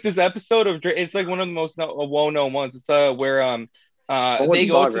 It's like this episode of it's like one of the most well-known ones. It's where with they the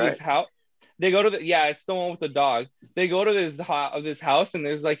go dog, to right? this house. They go to it's the one with the dog. They go to this house and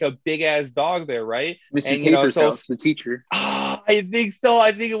there's like a big ass dog there, right? Mrs. And, you know, Haper's so- house, the teacher. I think so.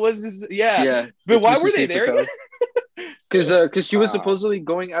 I think it was yeah. But it's why Mrs. were they Haper's there? house. Because she was Wow. supposedly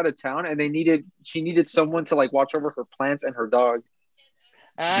going out of town and she needed someone to like watch over her plants and her dog.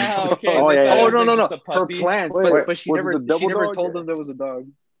 Okay. Oh, they yeah, thought yeah. it Oh was, no, like, no, just a her puppy. plants, Wait, but she was it never the double never dog? told them there was a dog.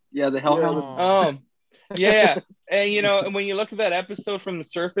 Yeah, the hellhound. Oh. Yeah. And when you look at that episode from the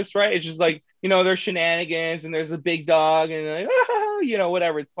surface, right, it's just like, there's shenanigans and there's a big dog and like,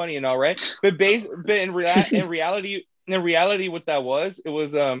 whatever, it's funny and all, right? But in reality, what that was, it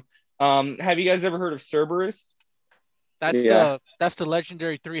was have you guys ever heard of Cerberus? That's the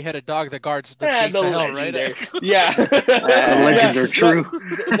legendary 3-headed dog that guards the gates The of hell, legendary. right? Yeah. The legends are true.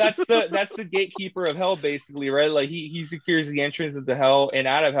 That's the gatekeeper of hell, basically, right? Like he secures the entrance into hell and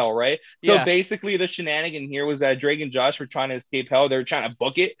out of hell, right? So Yeah. basically, the shenanigan here was that Drake and Josh were trying to escape hell. They were trying to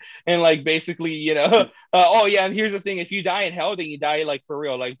book it, and like basically, oh yeah. And here's the thing: if you die in hell, then you die like for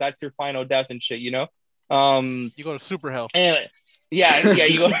real. Like that's your final death and shit, You go to super hell. And yeah,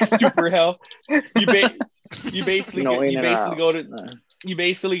 you go to super hell. You basically No, in you and basically out. go to. You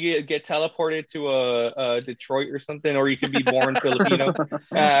basically get teleported to Detroit or something, or you can be born Filipino.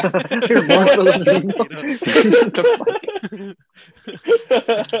 You're born Filipino. The fuck?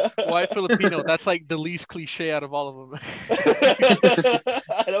 Why Filipino? That's like the least cliche out of all of them.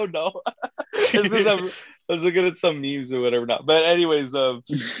 I don't know. I was looking at some memes or whatever. Not, but anyways, but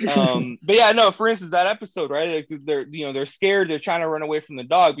yeah, no. For instance, that episode, right? Like they're scared. They're trying to run away from the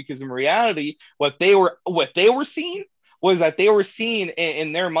dog because in reality, what they were seeing was that they were seeing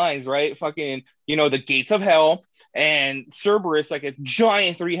in their minds, right? Fucking, the gates of hell. And Cerberus, like a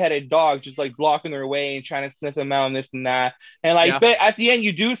giant 3-headed dog, just like blocking their way and trying to sniff them out and this and that. And like, but at the end,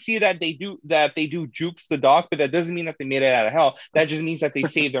 you do see that they do jukes the dog, but that doesn't mean that they made it out of hell. That just means that they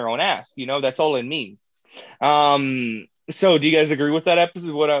saved their own ass. That's all it means. So do you guys agree with that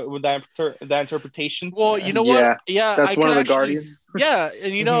episode? With that interpretation? Well, you know what? Yeah, that's one of the guardians. Yeah,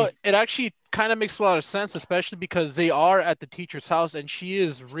 and it actually kind of makes a lot of sense, especially because they are at the teacher's house, and she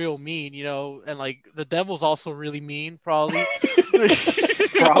is real mean, and like the devil's also really mean, probably.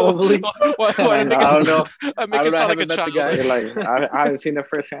 Probably. Why I don't know. I make it sound like a child. Like I haven't seen it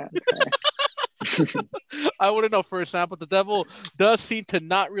firsthand. I wouldn't know firsthand, but the devil does seem to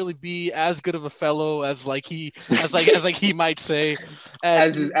not really be as good of a fellow as he might say,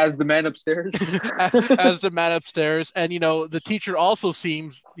 and, as the man upstairs, as the man upstairs, and the teacher also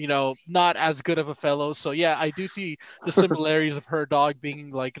seems not as good of a fellow. So yeah, I do see the similarities of her dog being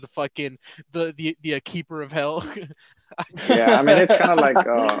like the fucking the keeper of hell. Yeah, I mean it's kind of like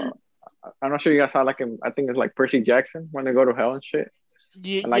I'm not sure you guys saw like I think it's like Percy Jackson when they go to hell and shit.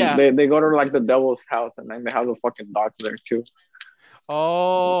 Yeah, and like they go to like the devil's house and then they have the fucking dogs there too.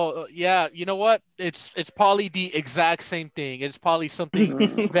 Oh yeah, you know what? It's probably the exact same thing. It's probably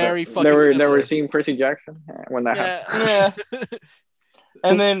something very fucking. They were seeing Percy Jackson when that happened. Yeah.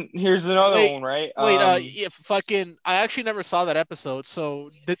 And then here's another one, right? Yeah, fucking. I actually never saw that episode. So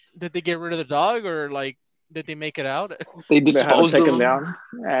did they get rid of the dog or like? Did they make it out? They disposed of him down.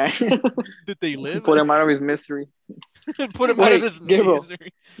 Did they live? Put him out of his misery. Put him out of his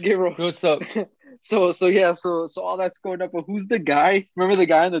misery. Gabriel, what's up? So all that's going up. But who's the guy? Remember the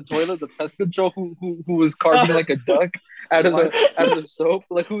guy in the toilet, the pest control, who was carving like a duck out of the soap?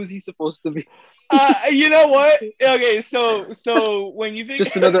 Like, who is he supposed to be? You know what? Okay, so when you think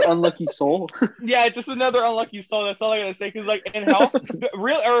just another unlucky soul. Yeah, just another unlucky soul. That's all I gotta say. Because like in hell,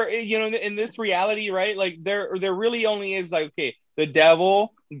 in this reality, right? Like there really only is like the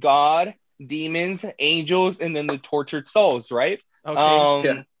devil, God, demons, angels, and then the tortured souls, right?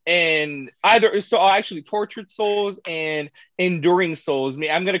 Okay. And actually tortured souls and enduring souls.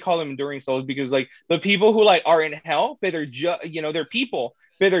 I'm gonna call them enduring souls because like the people who like are in hell, but they're just they're people.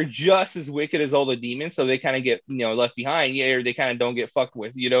 But they're just as wicked as all the demons, so they kind of get left behind, or they kind of don't get fucked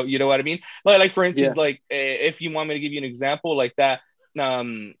with. You know what I mean? Like for instance, like if you want me to give you an example like that,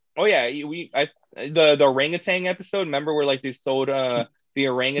 the orangutan episode. Remember where like they sold the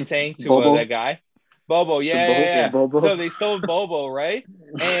orangutan to that guy, Bobo. Yeah. Bobo. So they sold Bobo, right?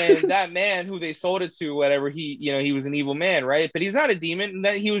 And that man who they sold it to, whatever, he was an evil man, right? But he's not a demon.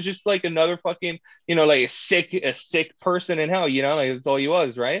 That he was just like another fucking, like a sick person in hell, like that's all he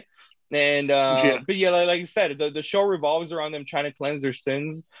was, right? And but yeah, like I said, the show revolves around them trying to cleanse their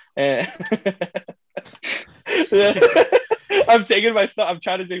sins. And I'm trying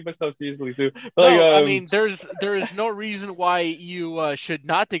to take myself seriously too. Like, no, I mean, there is no reason why you should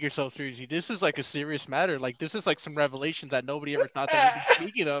not take yourself seriously. This is like a serious matter. Like this is like some revelations that nobody ever thought that we'd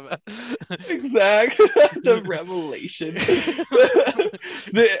be speaking of. Exactly, the revelation.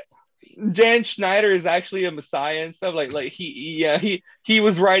 Dan Schneider is actually a messiah and stuff. Like he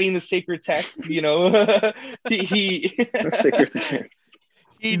was writing the sacred text. He sacred text.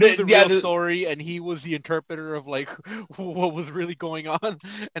 He knew the real story, and he was the interpreter of like what was really going on,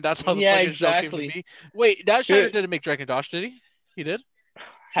 and that's how the show came to be. Wait, Dan Schneider didn't make Drake and Josh, did he? He did.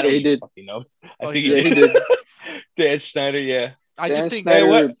 How do he did? Fucking know? I think he did. Dan Schneider, yeah. I Dan just think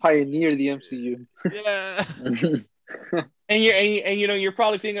Schneider pioneered the MCU. Yeah. And you're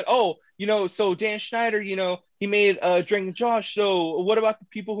probably thinking, so Dan Schneider, he made Drake and Josh. So what about the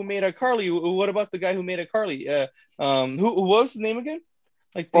people who made iCarly? What about the guy who made iCarly? Who was his name again?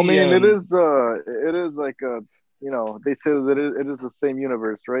 Like it is like they say that it is the same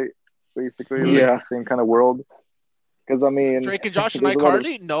universe, right? Basically, like same kind of world. Because I mean, Drake and Josh and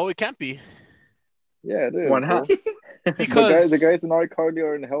iCarly? No, it can't be. Yeah, it is. Why not? Because the guys in iCarly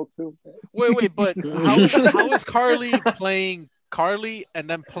are in hell too. Wait, but how is Carly playing Carly and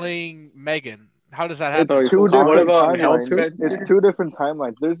then playing Megan? How does that happen? It's two different timelines. It's two different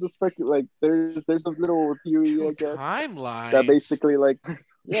timelines. There's there's a little theory, I guess, timeline that basically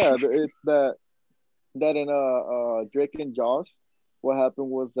it's that in Drake and Josh, what happened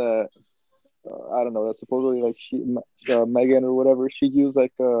was that I don't know, that supposedly like Megan or whatever, she used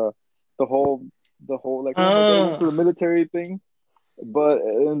like the whole the whole like, oh my God, I went to the military thing. But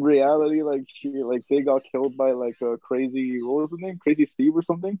in reality, like they got killed by like a crazy, what was the name? Crazy Steve or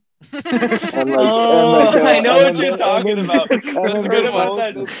something. I know what you're talking about. That's a good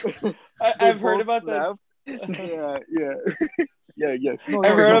one. I've heard about that. Yeah. No,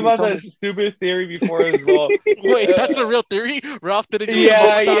 I've heard about something. that stupid theory before as well. Wait, that's a real theory? Ralph didn't just Yeah, come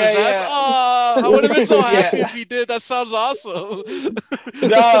up without his yeah, ass? yeah. Oh, I would have been so happy Yeah. if he did. That sounds awesome.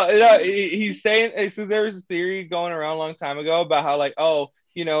 No, he's saying so there was a theory going around a long time ago about how like, oh,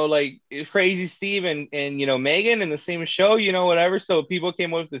 you know, like Crazy Steve and you know Megan in the same show, you know, whatever. So people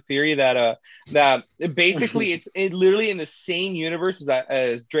came up with the theory that that basically it's literally in the same universe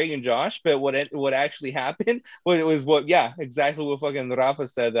as Drake and Josh, but what actually happened was what exactly what fucking Rafa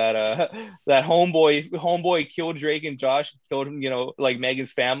said, that that homeboy killed Drake and Josh, killed him, you know, like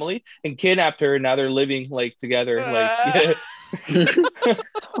Megan's family, and kidnapped her, and now they're living like together, like yeah.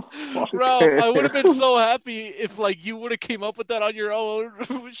 Ralph, I would have been so happy if like you would have came up with that on your own.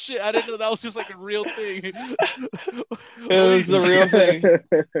 Shit, I didn't know that was just like a real thing. It was the real thing.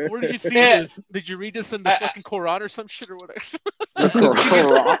 Where did you see this? Did you read this in the fucking Quran or some shit or whatever?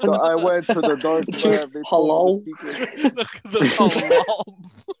 So I went to the dark web. Hello? Halal.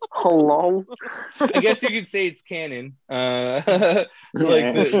 Hello? I guess you could say it's canon.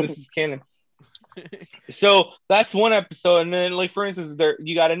 This is canon. So that's one episode, and then like for instance,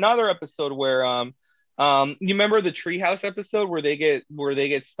 you got another episode where you remember the treehouse episode where they get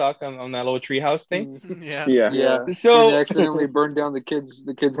stuck on that little treehouse thing. Yeah. So they accidentally burned down the kid's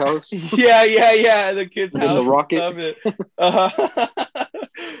house. Yeah, the kid's house. The rocket.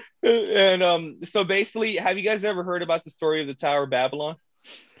 And so basically, have you guys ever heard about the story of the Tower of Babylon?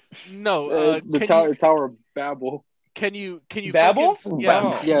 No, the Tower of Babel. Can you Babel? Fucking, Yeah,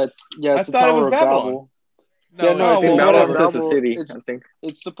 it's I the thought it Tower was of Babylon. Babel. No, Yeah, no, Oh, I think well, Babylon whatever. It's a city, I think.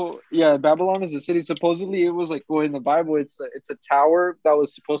 It's Babylon is a city. Supposedly, it was like, well, in the Bible, it's a tower that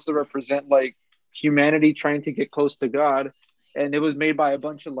was supposed to represent like humanity trying to get close to God, and it was made by a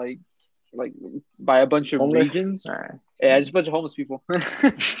bunch of by a bunch of Homeless? regions. Yeah, just a bunch of homeless people.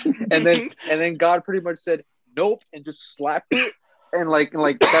 and then God pretty much said nope and just slapped it. And like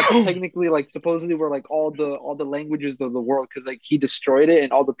that's technically like supposedly were like all the languages of the world, because like he destroyed it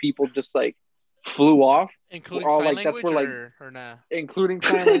and all the people just like flew off, including all, sign like, language, that's where, like, or nah? including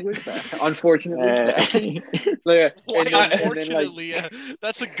sign language. Unfortunately, Why, then, unfortunately,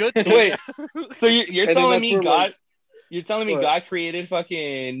 that's a good thing. Wait, so you're And then telling that's me where, God? like, You're telling me what? God created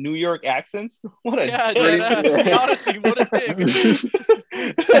fucking New York accents? What a Yeah, dick. honestly, what a dick.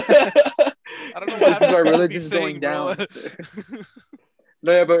 I don't know what This is our happens religion's going down.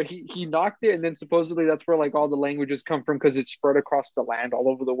 No, yeah, but he knocked it, and then supposedly that's where like all the languages come from, because it's spread across the land all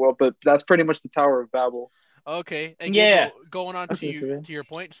over the world. But that's pretty much the Tower of Babel. Okay, and Yeah. going on to your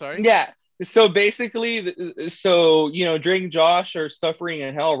point. Sorry. Yeah. So basically, you know, Drake and Josh are suffering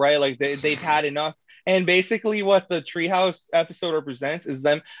in hell, right? Like they've had enough. And basically, what the Treehouse episode represents is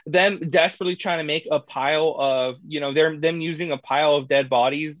them desperately trying to make a pile of, you know, them using a pile of dead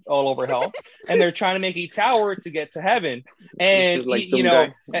bodies all over hell, and they're trying to make a tower to get to heaven. And like you know,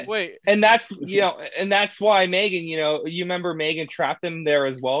 Wait, and that's and that's why Megan, you know, you remember Megan trapped them there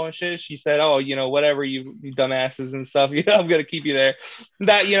as well and shit. She said, "Oh, you know, whatever, you dumbasses and stuff. You know, I'm gonna keep you there."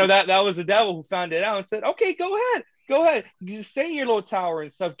 That, you know, that was the devil who found it out and said, "Okay, go ahead. Go ahead, you stay in your little tower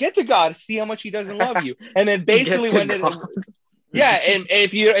and stuff. Get to God, see how much He doesn't love you." And then basically and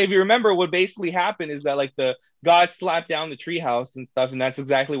if you remember, what basically happened is that like the God slapped down the treehouse and stuff, and that's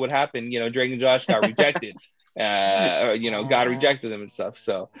exactly what happened. You know, Drake and Josh got rejected. You know, God rejected them and stuff.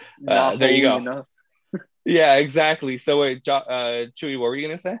 So there you go. Enough. Yeah, exactly. So wait, Chewy, what were you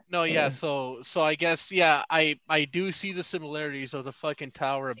gonna say? no, yeah. So I guess I do see the similarities of the fucking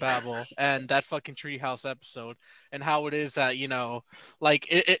Tower of Babel and that fucking treehouse episode, and how it is that, you know, like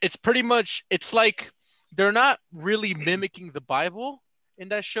it's pretty much, it's like they're not really mimicking the Bible in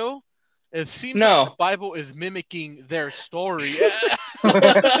that show. It seems like the Bible is mimicking their story.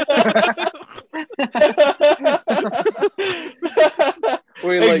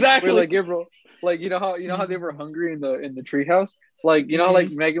 Exactly. Wait, Gabriel. Like, you know how they were hungry in the treehouse. Like, you know how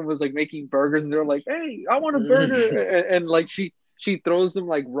like Megan was like making burgers, and they're like, "Hey, I want a burger," and like she throws them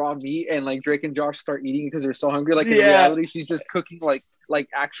like raw meat, and like Drake and Josh start eating because they're so hungry. Like in reality, she's just cooking like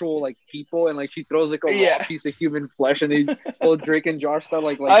actual like people, and like she throws like a raw piece of human flesh, and they Drake and Josh start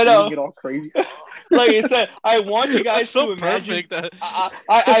like eating it all crazy. Like I said, I want you guys so to imagine. perfect.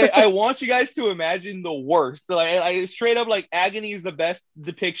 I want you guys to imagine the worst. Like I straight up, like agony is the best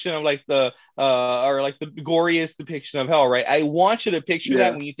depiction of like the or like the goriest depiction of hell, right? I want you to picture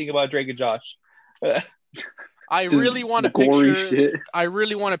that when you think about Drake and Josh. I Just really want to gory picture. shit. I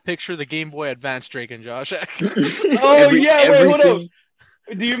really want to picture the Game Boy Advance Drake and Josh. Oh yeah, wait, hold everything, on.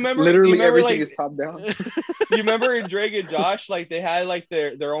 Do you remember? literally everything like? is top down. You remember in Drake and Josh, like they had like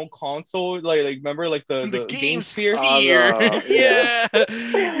their own console, like remember like the Game Sphere. Yeah. That's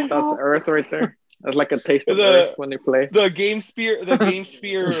Earth right there. That's like a taste of The- Earth when they play. The Game Sphere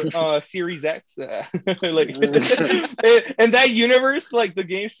Series X, like, and that universe, like the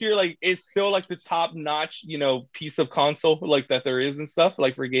Game Sphere, like is still like the top notch, piece of console like that there is and stuff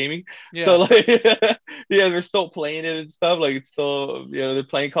like for gaming. Yeah. So like, yeah, they're still playing it and stuff. Like it's still, they're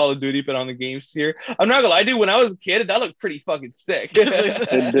playing Call of Duty, but on the Game Sphere. I'm not gonna lie, dude. When I was a kid, that looked pretty fucking sick. The Game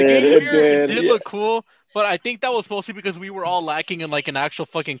It Sphere did. did look cool, but I think that was mostly because we were all lacking in like an actual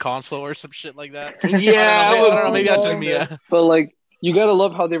fucking console or some shit like that. Yeah, I don't know. Maybe that's just me. no. Yeah. But like, you gotta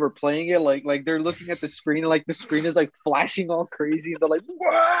love how they were playing it. Like they're looking at the screen, like the screen is like flashing all crazy. They're like,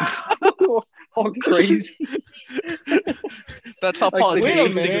 wow, all crazy. That's how Like,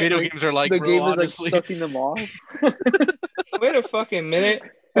 politicians wait a think video minute. games are like. The bro, game is like honestly. sucking them off. Wait a fucking minute.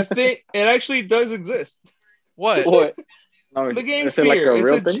 I think it actually does exist. What? What? No, The Game is it like Sphere. a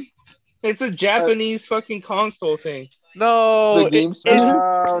real thing? It's a Japanese fucking console thing. No, The Game it's Sphere?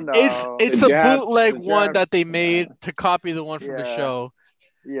 No. it's The a Japs- bootleg the one that Japs, they made to copy the one from the Yeah. show.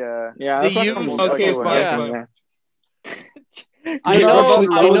 Yeah. Yeah, They that's use- almost Okay, like fine, a fine. yeah. I You're know, about to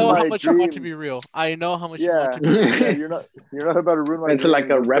I ruin know how my much you want to dreams. be real. I know how much you Yeah. want to be real. Yeah, you're not about to ruin my It's like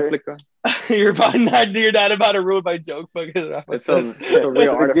a dreams, okay? replica. You're not about to ruin my joke, fucking Rafa. It's a real The Game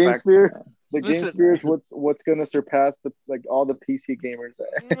artifact. Sphere. The Listen. Game Sphere is what's gonna surpass all the PC gamers.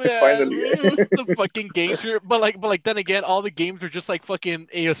 Yeah, Finally. the fucking games here, but like then again, all the games are just like fucking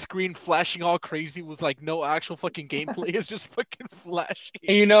a screen flashing all crazy with like no actual fucking gameplay. It's just fucking flashing.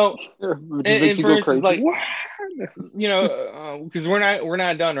 And you know, It just and makes you for go instance, crazy. like, because we're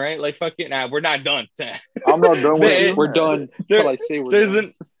not done, right? Like fucking, we're not done. I'm not done with They- you. We're done There- until I say we're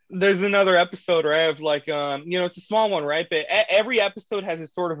done. There's another episode, right? Of like, it's a small one, right? But every episode has a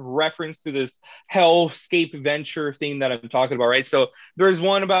sort of reference to this hellscape adventure thing that I'm talking about, right? So there's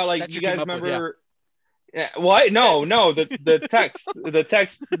one about like, That you you came guys up with, remember? Yeah. What? No, the text,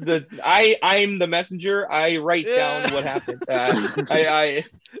 I'm the messenger. I write down what happened. I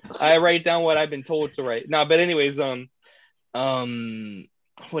write down what I've been told to write. No, but anyways,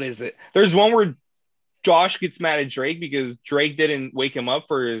 what is it? There's one where Josh gets mad at Drake because Drake didn't wake him up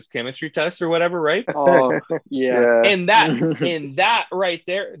for his chemistry test or whatever, right? Oh yeah. And that right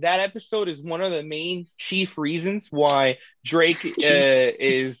there, that episode is one of the main chief reasons why Drake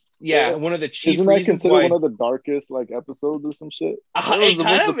is one of the chief Isn't that reasons considered why one of the darkest episodes or some shit? That was it the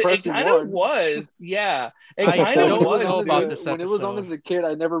kind most of depressing one. was, yeah. It I kind don't of was. know dude. about this When it was on episode. as a kid,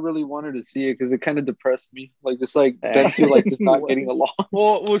 I never really wanted to see it because it kind of depressed me. Like just like them two like just not getting along.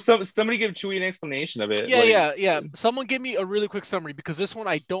 Well, somebody give Chewie an explanation of it. Yeah, like- yeah. Someone give me a really quick summary because this one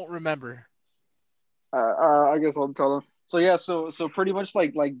I don't remember. I guess I'll tell them. So yeah, so pretty much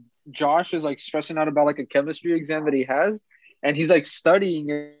like Josh is like stressing out about like a chemistry exam that he has, and he's like studying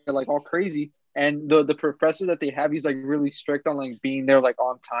it like all crazy. And the professor that they have, he's like really strict on like being there like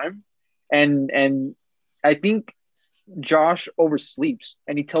on time, and I think Josh oversleeps,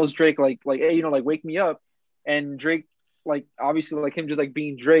 and he tells Drake like hey, like wake me up, and Drake like obviously like him just like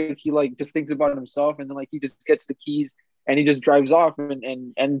being Drake, he like just thinks about himself, and then like he just gets the keys and he just drives off,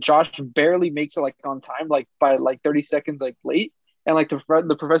 and Josh barely makes it like on time, like by like 30 seconds like late, and like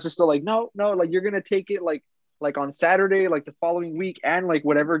the professor's still like no, like you're gonna take it like on Saturday, like the following week, and like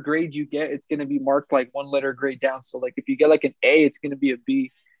whatever grade you get, it's gonna be marked like one letter grade down. So like if you get like an A, it's gonna be a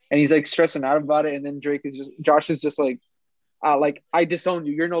B, and he's like stressing out about it, and then Josh is just like I disowned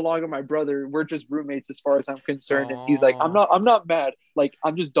you. You're no longer my brother. We're just roommates as far as I'm concerned. And he's like, I'm not mad. Like,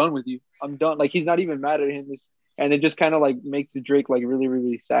 I'm just done with you. I'm done. Like, he's not even mad at him. And it just kind of like makes Drake like really,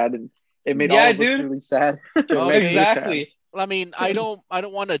 really sad. And it made all of us really sad. Okay. Exactly. I mean, I don't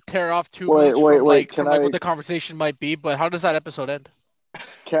want to tear off too Wait, much wait, from, wait, like, can from like I- what the conversation might be, but how does that episode end?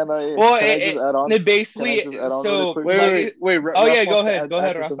 Can I? Well, can I just add on? it basically. Can I just add on So really quick? like, Wait. Oh, yeah, Raph go wants to ahead. Go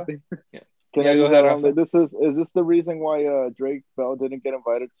ahead, to Rafa. something. Can Yeah, I go just ahead, add on? Rafa. Is this the reason why Drake Bell didn't get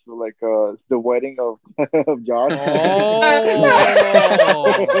invited to like the wedding of of Josh? Oh,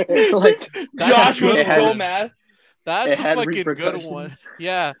 Like, Josh good was one. so mad. that's It a had fucking good repercussions. one.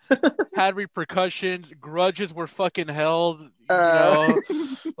 Yeah, had repercussions. Grudges were fucking held. Uh,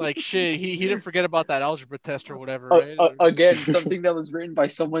 Like shit. He didn't forget about that algebra test or whatever. Right? again, something that was written by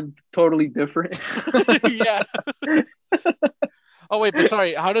someone totally different. Yeah. Oh wait, but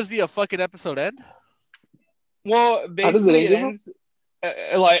sorry. How does the fucking episode end? Well, How does it basically end,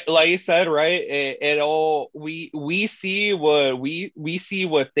 like you said, right? It all we see what we see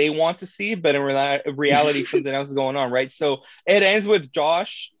what they want to see, but in reality, something else is going on, right? So it ends with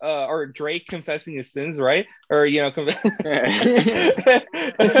Josh or Drake confessing his sins, right? Or it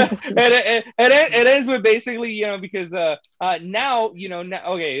ends with basically because now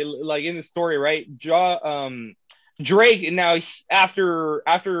okay, like in the story, right? Drake now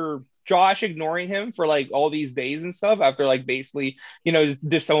after Josh ignoring him for like all these days and stuff after like basically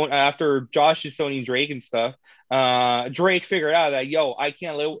disown after Josh disowning Drake and stuff. Drake figured out that I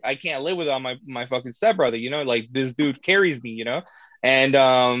can't live without my fucking stepbrother. Like this dude carries me.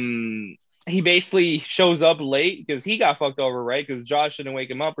 And he basically shows up late because he got fucked over, right? Because Josh didn't wake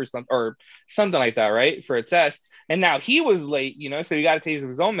him up or something like that, right? For a test. And now he was late, so he got a taste of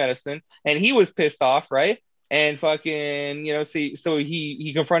his own medicine, and he was pissed off, right? And fucking, see, so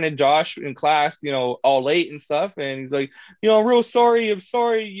he confronted Josh in class, all late and stuff, and he's like, I'm real sorry. I'm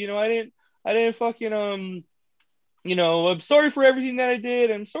sorry. I didn't fucking I'm sorry for everything that I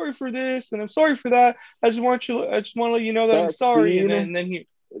did. I'm sorry for this, and I'm sorry for that. I just want to let you know that I'm That sorry. scene, And then he,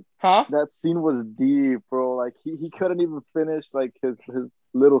 huh? that scene was deep, bro. Like he couldn't even finish like his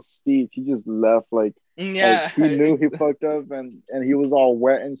little speech. He just left like Yeah, he knew he fucked up and he was all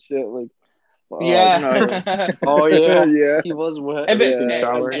wet and shit. Like yeah. Oh yeah, yeah. he was wet. And, Taking Yeah.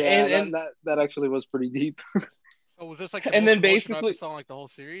 shower. Yeah, and that actually was pretty deep. So was this like the and most then emotional basically, episode in, like the whole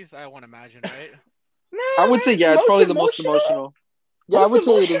series? I want to imagine, right? I would say yeah, it's probably the most emotional. Yeah, I would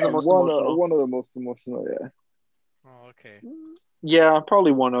say it is the most emotional. One of the most emotional. Yeah. Oh, okay. Yeah,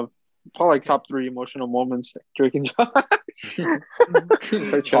 probably probably like Okay. top 3 emotional moments. Drake and Josh.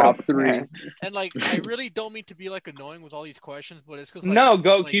 Top three. And like, I really don't mean to be like annoying with all these questions, but it's because like, no,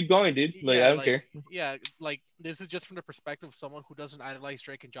 like, keep going, dude. Like yeah, I don't like, care. yeah, like this is just from the perspective of someone who doesn't idolize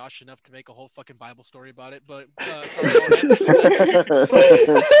Drake and Josh enough to make a whole fucking Bible story about it. But sorry, go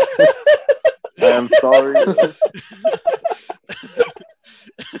ahead. I am sorry.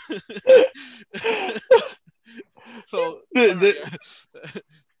 So, The- sorry.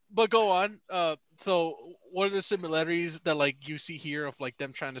 But go on. So what are the similarities that like you see here of like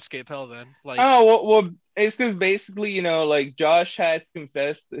them trying to escape hell? Then, like, Oh well, it's because basically, like Josh had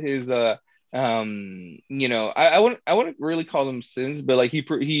confessed his I wouldn't really call them sins, but like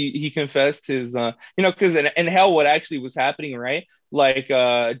he confessed his because in hell what actually was happening, right? Like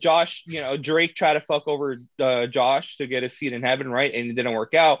Josh, Drake tried to fuck over Josh to get a seat in heaven, right? And it didn't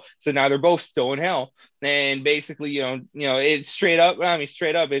work out. So now they're both still in hell. And basically, it's straight up. I mean,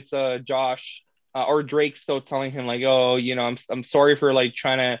 straight up, it's Josh or Drake still telling him like, oh, I'm sorry for like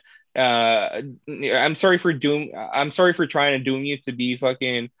trying to I'm sorry for trying to doom you to be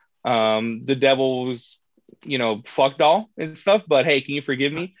fucking the devil's fuck doll and stuff, but hey, can you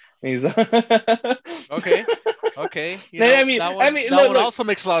forgive me? And he's okay, okay, I mean, that one also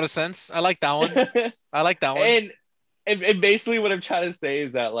makes a lot of sense. I like that one. I like that one. And basically what I'm trying to say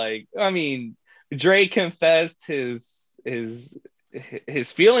is that like, I mean, Drake confessed his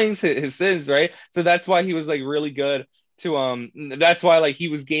feelings, his sins, right? So that's why he was like really good to that's why like he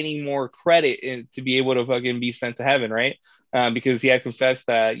was gaining more credit to be able to fucking be sent to heaven, right? Because he had confessed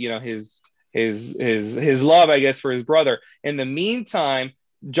that his love, I guess, for his brother. In the meantime,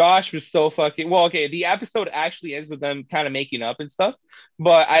 Josh was still fucking well. Okay, the episode actually ends with them kind of making up and stuff,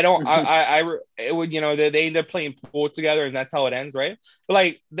 but I don't. It would they end up playing pool together, and that's how it ends, right? But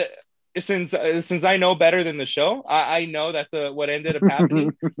like since I know better than the show, I know that what ended up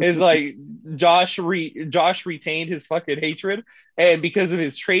happening is like Josh retained his fucking hatred, and because of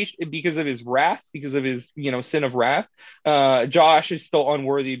his trait, because of his wrath, because of his sin of wrath, Josh is still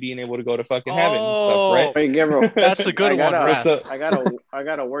unworthy of being able to go to fucking heaven and stuff, right? Wait, Gabriel, That's a good one, Wrath. I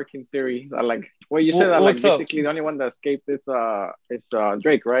got a working theory that like you said that like What's up? basically the only one that escaped is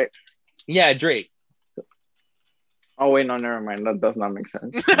Drake, right? Yeah, Drake. Oh wait, no, never mind. That does not make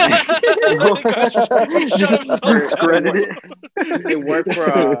sense. Discredited. It worked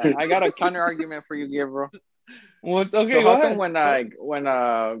for. I got a counter argument for you, Gabriel. What? Okay, So go how ahead. come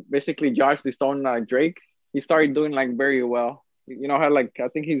when basically Josh disowned Drake, he started doing like very well. How like I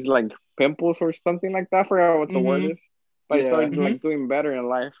think he's like pimples or something like that. I forgot what the word is, but he started like doing better in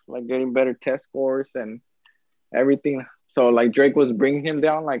life, like getting better test scores and everything. So like Drake was bringing him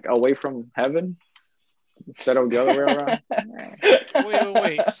down like away from heaven instead of the other way around.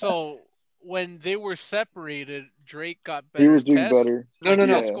 Wait. So when they were separated, Drake got better. He was doing tests? better. Like No.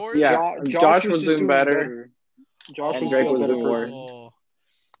 test scores? Yeah, Josh was just doing better. Josh And was Drake a was better doing worse. person. Oh.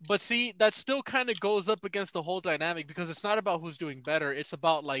 But see, that still kind of goes up against the whole dynamic because it's not about who's doing better. It's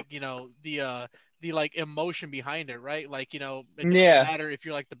about like the like emotion behind it, right? Like it doesn't Yeah. matter if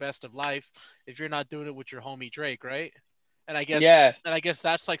you're like the best of life if you're not doing it with your homie Drake, right? And I guess Yeah.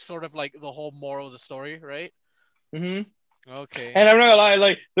 that's like sort of like the whole moral of the story, right? Mm-hmm. Okay. And I'm not gonna lie,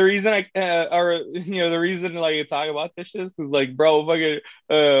 like the reason the reason like I talk about this shit is because like, bro, fucking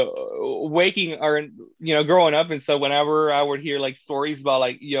waking or growing up and stuff. Whenever I would hear like stories about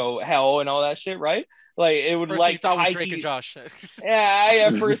like hell and all that shit, right? Like it would First thing you like thought was Drake and Josh.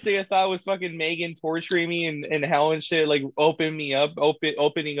 yeah, first thing I thought was fucking Megan torturing me in hell and shit, like opening up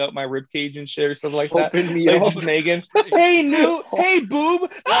my rib cage and shit or something like that. Open me Like up. just Megan, hey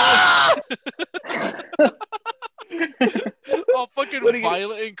boob, ah! All fucking What are you gonna-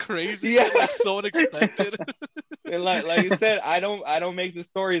 violent and crazy, Yeah. and, like so unexpected. And like I said, I don't make the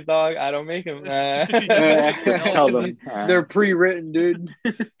stories, dog. I don't make them. Just Tell them. They're pre-written, dude.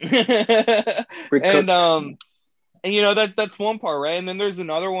 and that's one part, right? And then there's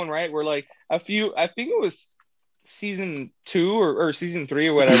another one, right, where like I think it was season 2 or season 3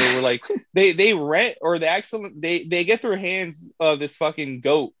 or whatever, where like they rent or they get their hands of this fucking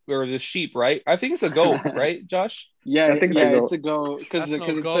goat or this sheep, right? I think it's a goat, right, Josh? Yeah, I think it's a go because That's no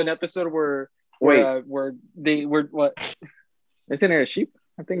it's goat. an episode where Wait. where they were what? Isn't it a sheep?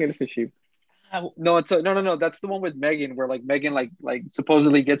 I think it is a sheep. No, no. That's the one with Megan where like Megan like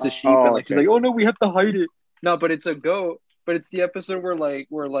supposedly gets a sheep Oh, and like she's okay. like, oh no, we have to hide it. No, but it's a goat. But it's the episode where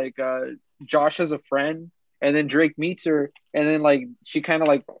Josh has a friend and then Drake meets her and then like she kind of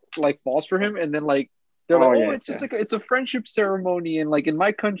like falls for him and then like they're like, yeah, it's just like it's a friendship ceremony and like in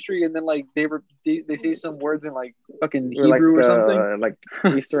my country and then like they say some words in like fucking Or Hebrew or something. like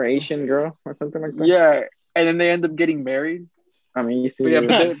Eastern Asian girl or something like that. Yeah, and then they end up getting married. I mean, you see. But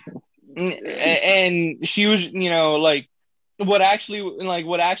yeah, but And she was, like what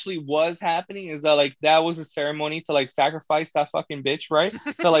actually was happening is that like that was a ceremony to like sacrifice that fucking bitch, right?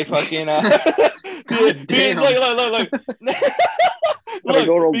 To like fucking God damn. look Gotta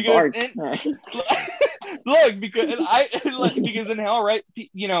go to because bark. look because in hell, right,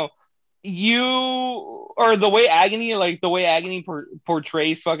 you or the way agony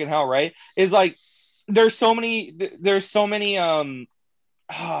portrays fucking hell, right, is like there's so many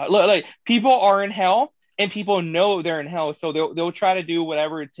like people are in hell and people know they're in hell, so they'll try to do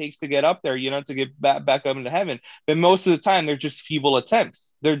whatever it takes to get up there, to get back up into heaven. But most of the time they're just feeble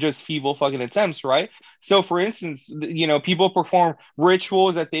attempts. They're just feeble fucking attempts, right? So for instance, people perform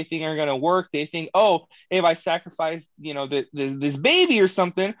rituals that they think are going to work. They think, oh, if I sacrifice this baby or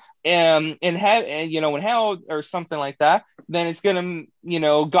something and in hell or something like that, then it's gonna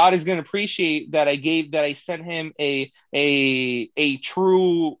God is gonna appreciate that I sent him a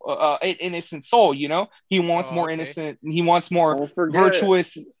true innocent soul. He wants more okay. innocent, he wants more Don't forget-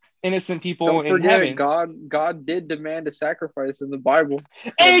 virtuous innocent people don't in forget, heaven. God did demand a sacrifice in the Bible.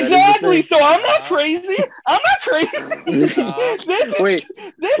 Exactly. So I'm not Yeah. crazy. I'm not crazy. Yeah. Wait,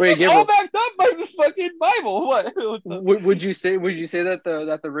 this wait, is Gabriel. all backed up by the fucking Bible. What? What's up? Would you say that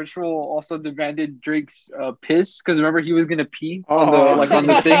the ritual also demanded Drake's piss? Because remember he was gonna pee on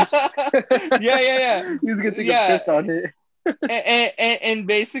the thing. Yeah. He was gonna take Yeah. a piss on it. and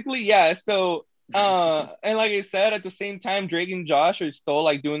basically, yeah. So, and like I said, at the same time, Drake and Josh are still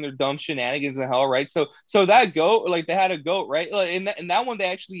like doing their dumb shenanigans in hell, right? So that goat, like they had a goat, right? Like in that one, they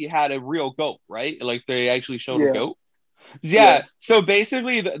actually had a real goat, right? Like they actually showed a goat. Yeah. So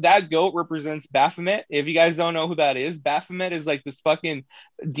basically, that goat represents Baphomet. If you guys don't know who that is, Baphomet is like this fucking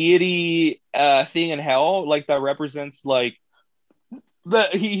deity thing in hell, like that represents like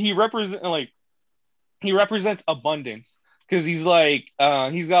he represents abundance. Because he's like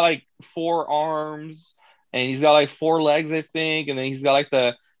he's got like 4 arms and he's got like 4 legs, I think, and then he's got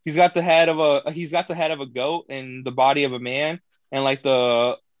the head of a goat and the body of a man and like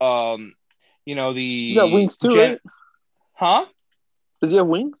the the He got wings too, right? Huh? Does he have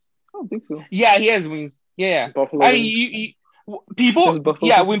wings? I don't think so. Yeah, he has wings. Yeah. Buffalo I wings. mean, people, Buffalo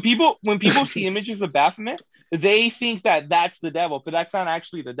yeah, wings. when people see images of Baphomet, they think that that's the devil, but that's not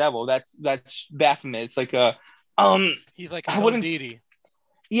actually the devil. That's Baphomet. It's like a He's like I his own wouldn't- deity.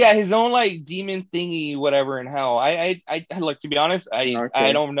 yeah, his own like demon thingy, whatever in hell. I like, to be honest, I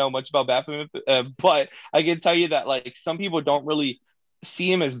Okay. don't know much about Baphomet, but I can tell you that like some people don't really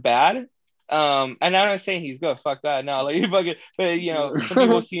see him as bad. And I'm not saying he's good. Fuck that. No, like fucking, but some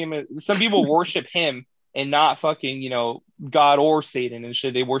people see him. Some people worship him and not fucking God or Satan and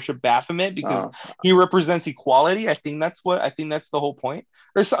shit. They worship Baphomet because he represents equality. I think that's the whole point.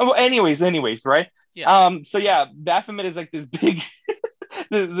 Or so, anyways, right? Yeah. So yeah, Baphomet is like this big,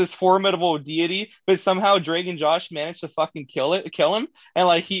 this formidable deity, but somehow Drake and Josh managed to fucking kill him, and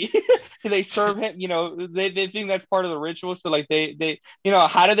like they serve him. They think that's part of the ritual. So like they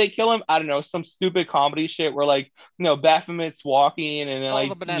how do they kill him? I don't know, some stupid comedy shit where like Baphomet's walking and then Falls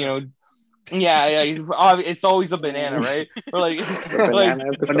like a banana. Yeah, it's always a banana, right? Or like, like, Banana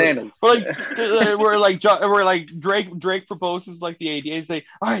episode. Bananas. or we're like Drake proposes like the idea. He's like,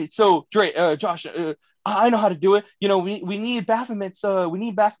 all right, so Drake, Josh, I know how to do it. You know, we need Baphomet's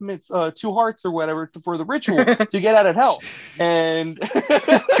two hearts or whatever for the ritual to get out of hell. And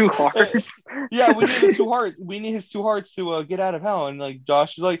It's 2 hearts. yeah, we need his 2 hearts. We need his 2 hearts to get out of hell. And like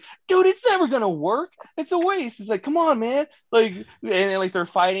Josh is like, dude, it's never gonna work. It's a waste. He's like, come on, man. Like, and like they're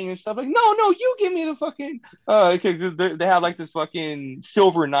fighting and stuff. Like, no, you give me the fucking. They have like this fucking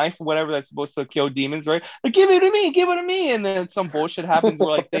silver knife or whatever that's supposed to kill demons, right? Like, give it to me. And then some bullshit happens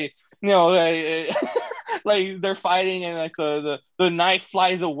where like they, like they're fighting and like the knife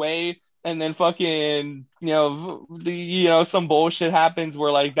flies away. And then fucking, some bullshit happens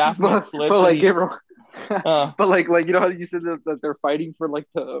where like Baphomet slips. But like, and but like you know how you said that they're fighting for like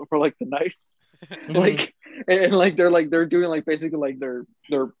the knife, like and like they're doing like basically like they're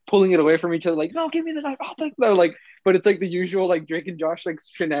pulling it away from each other. Like, no, give me the knife. I'll take that. Like, but it's like the usual like Drake and Josh like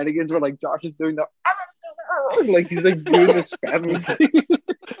shenanigans where like Josh is doing the like he's like doing the spamming thing.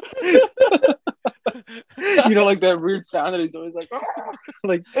 Like that weird sound that he's always like,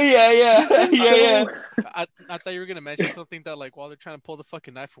 like yeah. I thought you were gonna mention something that like while they're trying to pull the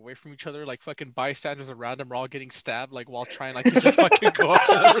fucking knife away from each other, like fucking bystanders around them are all getting stabbed, like while trying like to just fucking go up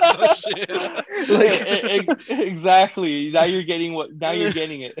to them or some shit. Like exactly. Now you're getting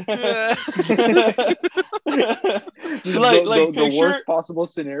it. like the worst possible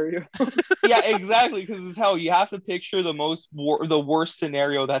scenario. Yeah, exactly. Because it's how you have to picture the worst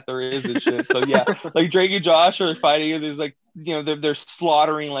scenario that there is and shit. So yeah, like Drake and Josh are fighting, and there's like they're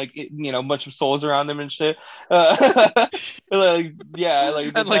slaughtering like a bunch of souls around them and shit. Like yeah, like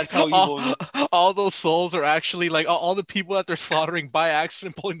And that's like how evil. all those souls are actually like all the people that they're slaughtering by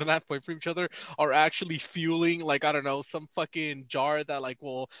accident, pulling the knife away from each other, are actually fueling like I don't know some fucking jar that like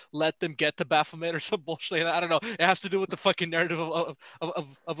will let them get to Baphomet or some bullshit. I don't know. It has to do with the fucking narrative of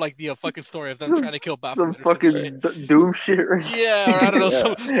like the fucking story of them trying to kill Baphomet. Some fucking doom shit. Yeah, or I don't know, Yeah.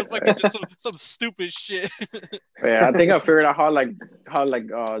 some fucking just some stupid shit. Yeah, I think I figured out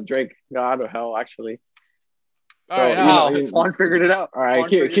how Drake got out of hell actually. All So, right, how? Juan figured it out. All right, Juan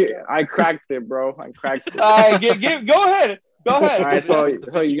figured it out. I cracked it, bro. I cracked it. All right, go ahead. All right, so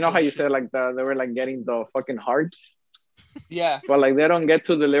The you know how you shit. said like they were like getting the fucking hearts, Yeah. but like they don't get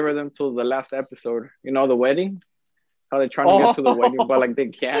to deliver them till the last episode. You know the wedding, how they're trying to get to the wedding, but like they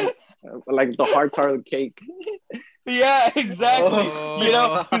can't. Like the hearts are the cake, Yeah, exactly.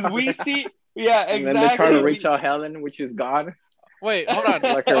 Oh. Because we see. Yeah, and exactly. then they're trying to reach out Helen, which is God, Wait, hold on.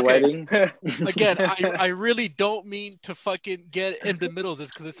 like her Okay. wedding. Again, I really don't mean to fucking get in the middle of this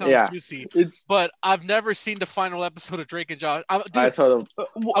because it sounds Yeah. juicy. It's But I've never seen the final episode of Drake and Josh. I Dude, saw the.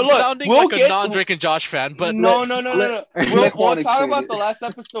 I'm Look, sounding we'll like a get- non-Drake and Josh fan, but no. let We'll Juan talk explain about it. the last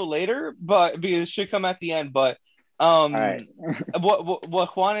episode later, but because it should come at the end. But All right.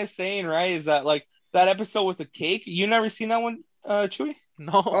 what Juan is saying, right, is that like that episode with the cake. You never seen that one, Chewy?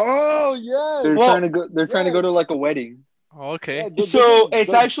 no. Oh yeah. they're Well, trying to go. They're trying to go to like a wedding. Okay. So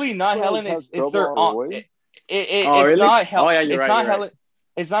it's actually not Helen. It's their aunt. Way. Oh, It's really? not Helen. Oh, yeah, you're it's right, not you're right. Helen.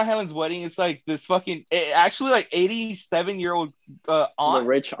 It's not Helen's wedding. It's like this fucking actually like 87-year-old The aunt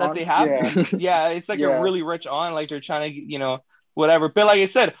rich that aunt. they have. Yeah. Yeah, it's like Yeah. a really rich aunt. Like they're trying to whatever. But like I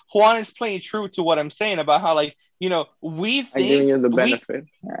said, Juan is playing true to what I'm saying about how like we I'm think giving you the we- benefit.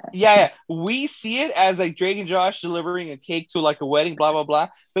 yeah, we see it as like Drake and Josh delivering a cake to like a wedding, blah blah blah.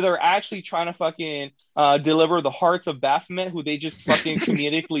 But they're actually trying to fucking deliver the hearts of Baphomet, who they just fucking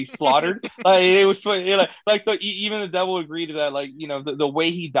comedically slaughtered. Like it was even the devil agreed to that. Like the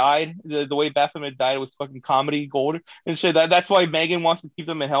way he died, the way Baphomet died was fucking comedy gold and shit. That's why Megan wants to keep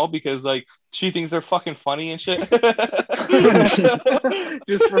them in hell because like she thinks they're fucking funny and shit.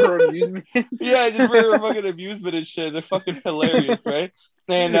 Just for her amusement. Yeah, just for their fucking amusement and shit. They're fucking hilarious, right?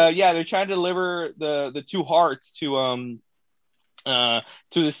 And they're trying to deliver the 2 hearts to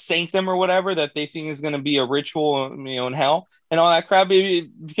the sanctum or whatever that they think is gonna be a ritual, in hell and all that crap.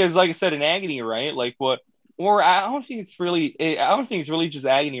 Because like I said, in agony, right? Like what? Or I don't think it's really just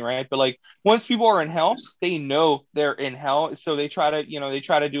agony, right? But like once people are in hell, they know they're in hell, so they try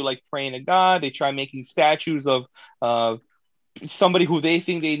to do like praying to God. They try making statues of somebody who they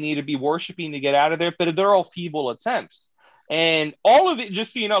think they need to be worshiping to get out of there, but they're all feeble attempts. And all of it,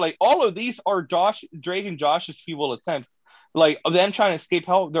 just so you know, like all of these are Drake and Josh's feeble attempts. Like of them trying to escape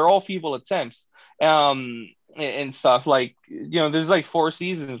hell, they're all feeble attempts. And stuff like there's like 4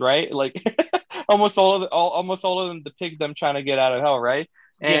 seasons, right? Like almost all of them depict them trying to get out of hell, right?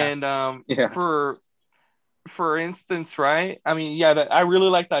 Yeah. And Yeah. for for instance, right? I mean, yeah, I really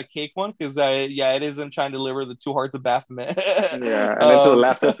like that cake one because it is him trying to deliver the 2 hearts of Baphomet. Yeah, and then to the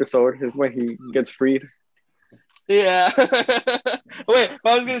last episode is when he gets freed. Yeah. Wait,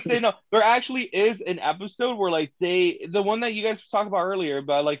 but I was gonna say no. There actually is an episode where like the one that you guys talked about earlier,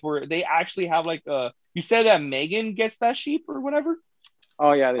 about like where they actually have like you said that Megan gets that sheep or whatever.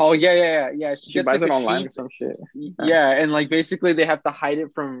 Oh yeah. Oh yeah. She gets, buys like, it a online sheep. or some shit. Yeah, and like basically they have to hide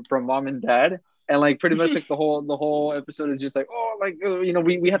it from mom and dad, and like pretty much like the whole episode is just like, oh, like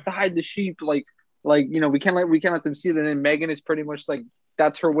we have to hide the sheep, like we can't let them see it. And then Megan is pretty much like,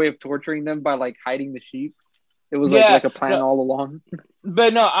 that's her way of torturing them by like hiding the sheep. It was Yeah, like a plan no, all along.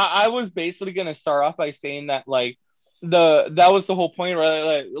 but no, I was basically gonna start off by saying that like that was the whole point,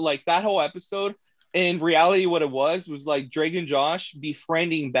 right? Like that whole episode. In reality, what it was like Drake and Josh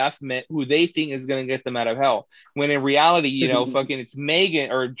befriending Baphomet, who they think is gonna get them out of hell. When in reality, fucking it's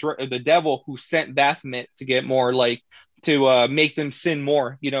Megan or the devil who sent Baphomet to get more like to make them sin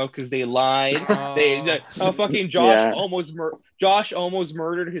more, because they lied. Fucking Josh almost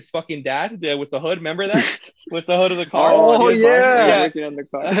murdered his fucking dad with the hood. Remember that? With the hood of the car. Oh, yeah. On the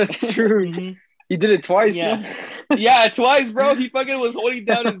car. That's true. Mhm. He did it twice. Yeah. Yeah, twice, bro. He fucking was holding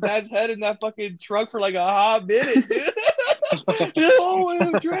down his dad's head in that fucking truck for like a hot minute, dude.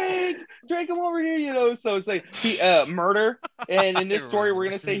 Oh, Drake, come over here, So it's like he murder, and in this story, we're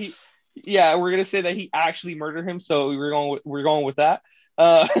gonna say that he actually murdered him. So we're going with that.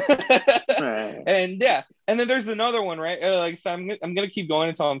 And yeah, and then there's another one, right? Like, so I'm gonna keep going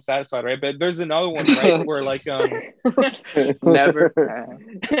until I'm satisfied, right? But there's another one, right, where like Never.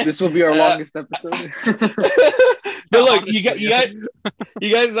 This will be our longest episode. But look, you guys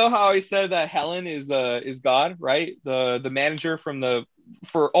know how I said that Helen is God, right? The manager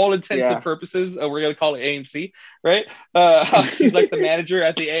for all intents and purposes, we're gonna call it AMC, right? She's like the manager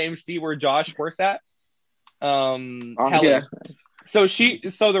at the AMC where Josh worked at. Helen. Yeah. So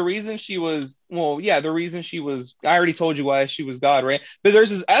the reason she was, I already told you why she was God, right? But there's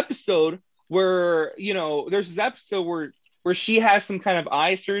this episode where she has some kind of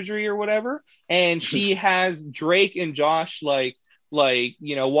eye surgery or whatever, and she has Drake and Josh like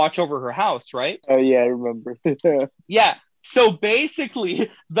watch over her house, right? Oh yeah, I remember. Yeah. So basically,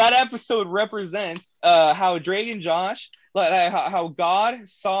 that episode represents how Drake and Josh, how God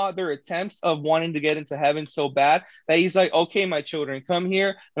saw their attempts of wanting to get into heaven so bad that he's like, okay, my children, come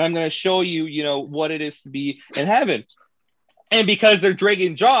here, and I'm going to show you, what it is to be in heaven. And because they're Drake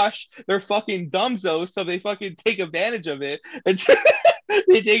and Josh, they're fucking dumbzos, so they fucking take advantage of it.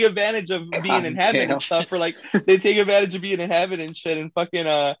 They take advantage of being in heaven and stuff. They take advantage of being in heaven and shit, and fucking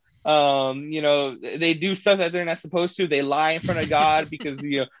they do stuff that they're not supposed to. They lie in front of God because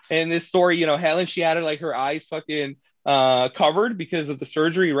in this story, Helen, she had like her eyes fucking covered because of the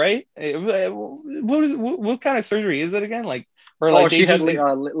surgery, right? What kind of surgery is it again? Like, or like she had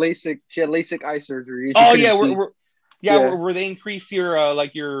LASIK. She had LASIK eye surgery. Oh yeah, where they increase your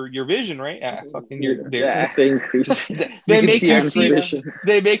your vision, right? Yeah, fucking they increase. They make you see.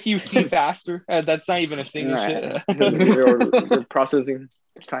 They make you see faster. That's not even a thing. You're processing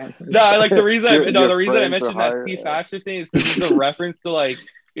time. No, like the reason I mentioned that see faster thing is because it's a reference to like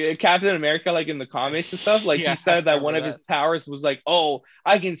Captain America, like in the comics and stuff. Like he said that one of his powers was like, oh,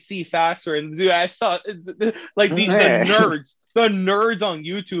 I can see faster. And dude, I saw like the nerds. The nerds on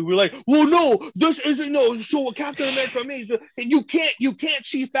YouTube were like, well, no, this isn't show what Captain America means. You can't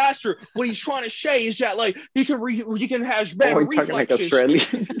see faster. What he's trying to say is that like he can have better reflexes. Like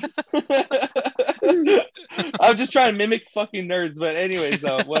I'm just trying to mimic fucking nerds, but anyways,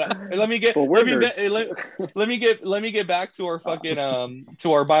 let me get back to our fucking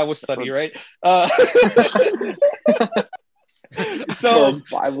to our Bible study, right? So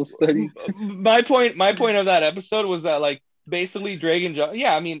Bible study. My point of that episode was that like basically Drake and Josh,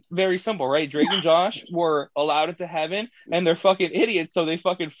 very simple, right? Drake and Josh were allowed into heaven and they're fucking idiots, so they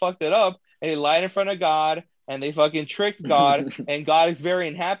fucking fucked it up and they lied in front of God and they fucking tricked God and God is very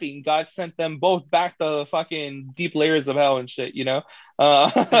unhappy and God sent them both back to the fucking deep layers of hell and shit,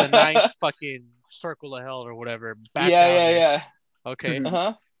 the ninth fucking circle of hell or whatever. Yeah. Okay.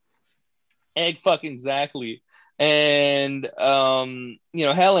 Egg fucking exactly. And Helen,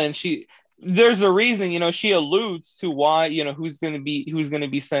 there's a reason, she alludes to why, who's gonna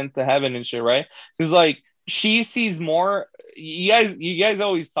be sent to heaven and shit, right? Because like she sees more. You guys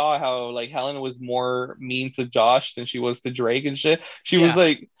always saw how like Helen was more mean to Josh than she was to Drake and shit. She was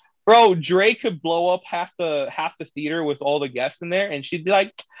like, Bro, Drake could blow up half the theater with all the guests in there, and she'd be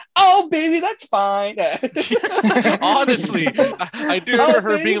like, "Oh, baby, that's fine." Honestly, I do Oh, remember her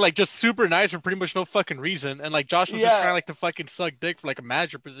baby. being like just super nice for pretty much no fucking reason, and like Josh was just trying Yeah, like to fucking suck dick for like a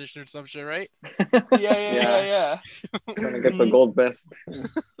manager position or some shit, right? yeah. Trying to get the gold vest.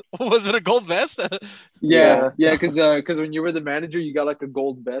 Was it a gold vest? Yeah, because when you were the manager, you got like a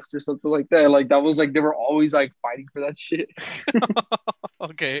gold vest or something like that. Like that was like they were always like fighting for that shit.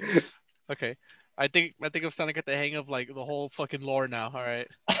 Okay, okay. I think I'm starting to get the hang of like the whole fucking lore now. All right.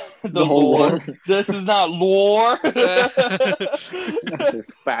 The whole lore. lore. This is not lore. That's just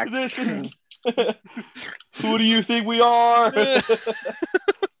facts. This is. Who do you think we are?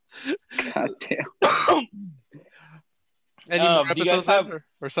 God damn. Any more Do you guys episodes have- then,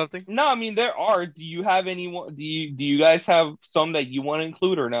 or something? No, I mean there are. Do you have anyone? Do you guys have some that you want to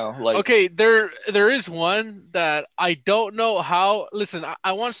include or no? Like, Okay, there is one that I don't know how. Listen,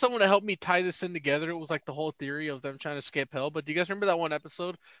 I want someone to help me tie this in together. It was like the whole theory of them trying to skip hell. But do you guys remember that one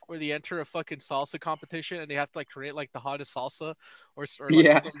episode where they enter a fucking salsa competition and they have to like create like the hottest salsa or like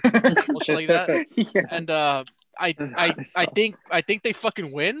Yeah. some bullshit like that? Yeah. And I think they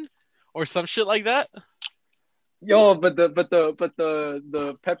fucking win or some shit like that. Yo, but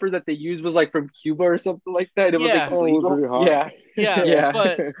the pepper that they used was like from Cuba or something like that. It was Yeah. like Oh, it was really hot. Yeah. Yeah,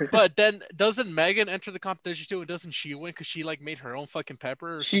 Yeah. but then doesn't Megan enter the competition too? And doesn't she win because she like made her own fucking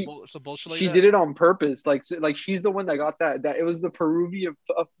pepper or some bullshit like She that? did it on purpose. Like she's the one that got that. That it was the Peruvian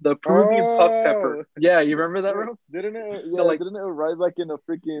puff pepper. Yeah, you remember that, bro? Didn't it? So, Yeah, like- didn't it arrive like in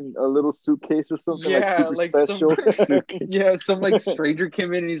a little suitcase or something? Yeah, like like super special. Yeah, some like stranger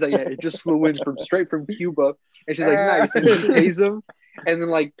came in and he's like, yeah, it just flew in straight from Cuba, and she's like, nice, and she pays him, and then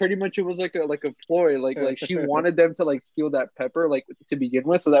like pretty much it was like a ploy, like she wanted them to like steal that pepper like to begin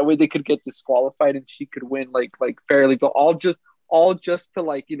with, so that way they could get disqualified and she could win like fairly, but all just to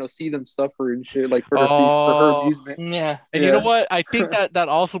like see them suffer and shit, like for her amusement. yeah. And you know what? I think that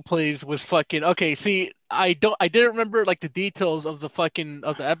also plays with fucking. Okay, see, I didn't remember like the details of the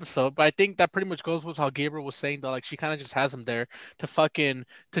episode, but I think that pretty much goes with how Gabriel was saying that like she kind of just has him there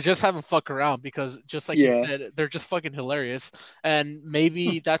to just have him fuck around because just like you said, they're just fucking hilarious, and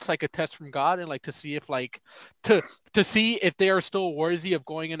maybe that's like a test from God and like to see if like to see if they are still worthy of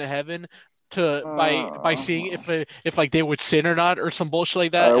going into heaven. By seeing if like they would sin or not or some bullshit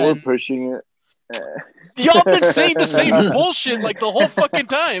like that. We're And pushing it. y'all been saying the same bullshit like the whole fucking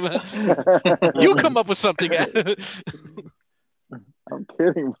time. You come up with something. I'm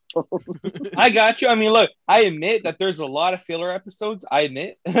kidding, bro. I got you. I mean, look, I admit that there's a lot of filler episodes. I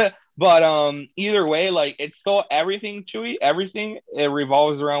admit, but either way, like it's still everything, Chewy. Everything it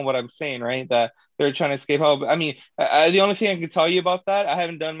revolves around what I'm saying, right? That they're trying to escape hell. I mean, the only thing I can tell you about that, I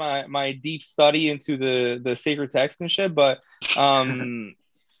haven't done my deep study into the sacred text and shit, but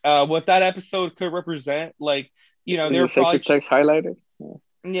what that episode could represent, like they're probably text highlighted.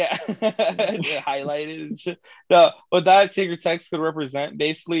 Yeah, highlighted and shit. No, what that sacred text could represent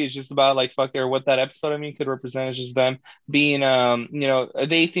basically is just about like fuck, or what that episode could represent is just them being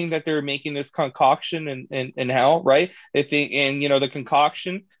they think that they're making this concoction in hell, right? They think, and the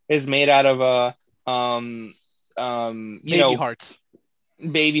concoction is made out of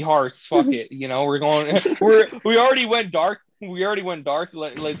baby hearts. Fuck it, we already went dark.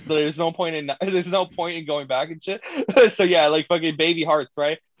 Like there's no point in going back and shit. So yeah, like fucking baby hearts,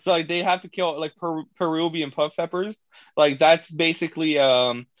 right? So like they have to kill like Peruvian puff peppers. Like that's basically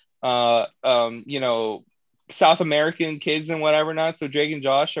South American kids and whatever not. So Drake and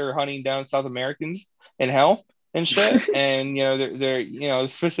Josh are hunting down South Americans in hell and shit, and they're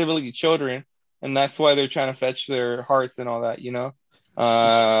specifically children, and that's why they're trying to fetch their hearts and all that,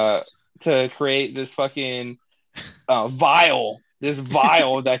 to create this fucking vial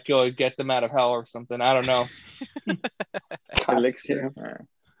that could get them out of hell or something. I don't know. Elixir.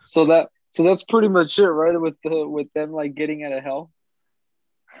 So that's pretty much it, right? With them like getting out of hell.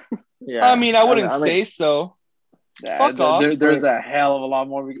 Yeah. I mean, I wouldn't say so. Fuck off. There's a hell of a lot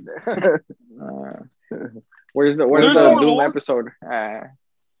more we can do. Where's the more Doom lore. episode?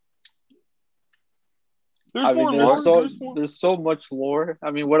 There's so much lore.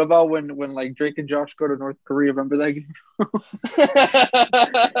 I mean, what about when like Drake and Josh go to North Korea? Remember that game?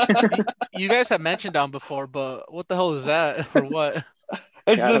 You guys have mentioned down before, but what the hell is that or what?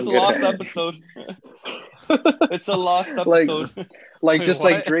 It's Yeah, I just a don't get lost it. episode. It's a lost episode. Like Wait, just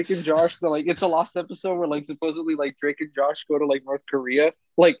what? like Drake and Josh, it's a lost episode where like supposedly like Drake and Josh go to like North Korea.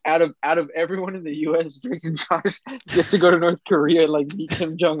 Like out of everyone in the US, Drake and Josh get to go to North Korea and like meet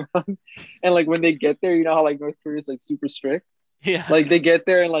Kim Jong-un. And like when they get there, you know how like North Korea is like super strict. Yeah. Like they get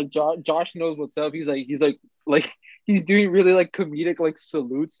there and like Josh knows what's up. He's like he's doing really like comedic like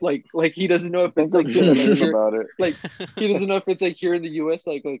salutes, like he doesn't know if it's like about it. like he doesn't know if it's like here in the US,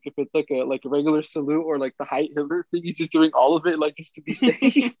 like if it's like a regular salute or like the Heil Hitler thing. He's just doing all of it like just to be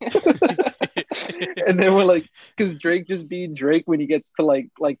safe. And then we're like, because Drake just being Drake when he gets to like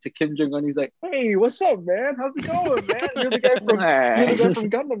to Kim Jong Un, he's like, "Hey, what's up, man? How's it going, man? You're the guy from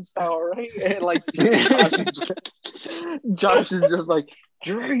Gundam Style, right?" And like Josh is just like,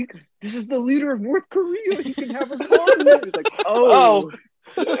 "Drake, this is the leader of North Korea. He can have us on." He's like, "Oh."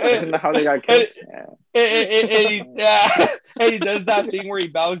 I don't know how they got killed. And he does that thing where he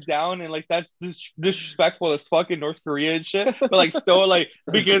bows down and like that's disrespectful as fucking North Korea and shit. But like still like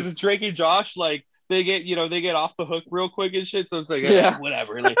because it's Drake and Josh, like they get off the hook real quick and shit. So it's like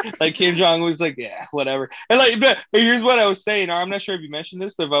whatever. Like Kim Jong was like, yeah, whatever. And like but here's what I was saying. I'm not sure if you mentioned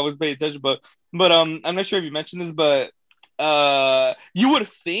this, if I was paying attention, but I'm not sure if you mentioned this, but you would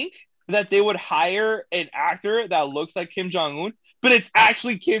think that they would hire an actor that looks like Kim Jong-un, but it's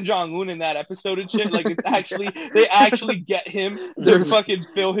actually Kim Jong-un in that episode and shit. Like it's actually they actually get him to fucking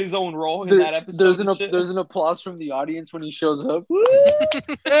fill his own role in that episode. There's an applause from the audience when he shows up.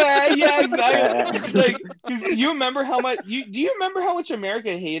 Yeah, exactly. Like, you remember how much do you remember how much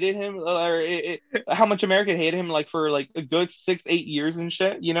America hated him, or how much America hated him like for like a good 6-8 years and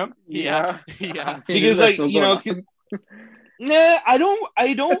shit? You know? Yeah. Because like nah, I don't.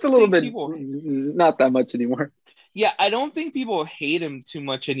 It's a little bit people, not that much anymore. Yeah, I don't think people hate him too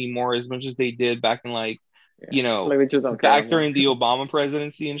much anymore as much as they did back in like back during the Obama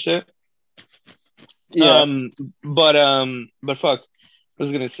presidency and shit. Yeah. But fuck, I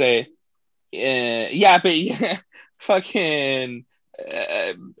was gonna say, fucking.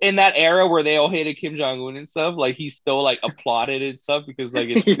 In that era where they all hated Kim Jong-un and stuff, like he still like applauded and stuff because like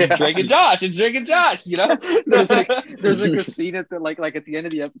it's Drake and Josh, you know. there's like a scene at the like at the end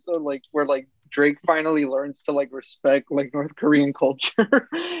of the episode, like where like Drake finally learns to like respect like North Korean culture,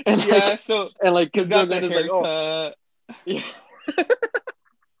 and Kim Jong-un is like, oh, yeah.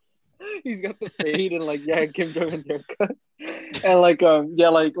 He's got the fade and like Kim Jong-un's haircut, and like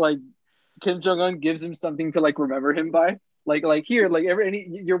Kim Jong-un gives him something to like remember him by. Like here, like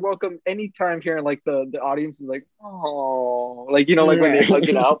you're welcome anytime here, and like the audience is like, oh, like like when they hug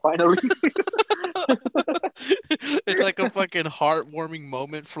it out finally. It's like a fucking heartwarming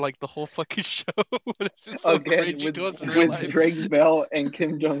moment for like the whole fucking show. It's just so cringy to us in real life. Drake Bell and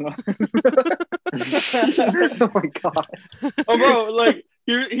Kim Jong Un. Oh my god. Oh, bro, like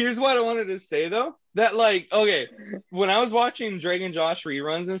here's what I wanted to say though. That like, okay, when I was watching Drake and Josh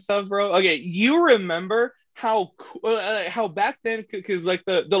reruns and stuff, bro. Okay, you remember how back then, because like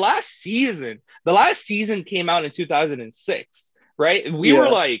the last season came out in 2006, right? We were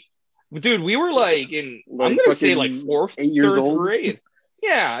like, dude, we were like in I'm gonna say like 4th, 3rd grade.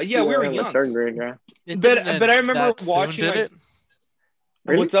 Yeah, we were young. 3rd grade, yeah. But I remember watching it.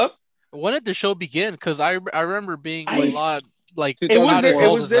 Really? What's up? When did the show begin? Because I remember being a lot like it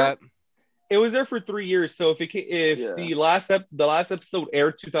was there for 3 years. So if the last episode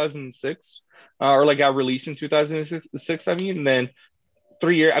aired 2006, or like got released in 2006, I mean, and then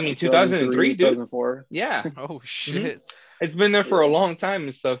 3 years, I mean 2003, 2004. Yeah. Oh shit. Mm-hmm. It's been there for a long time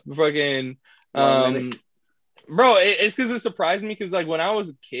and stuff. Fucking bro, it's because it surprised me because like when I was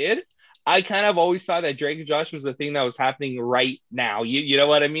a kid, I kind of always thought that Drake and Josh was the thing that was happening right now. You know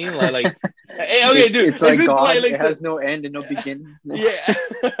what I mean? Like hey, okay, dude. It's like God. Like, it has no end and no beginning. Yeah.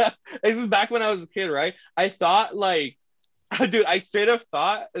 This is back when I was a kid, right? I thought like, dude, I straight up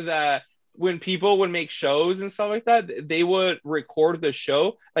thought that when people would make shows and stuff like that, they would record the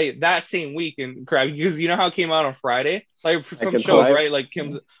show like that same week and crap, because you know how it came out on Friday, like for some shows, right? Like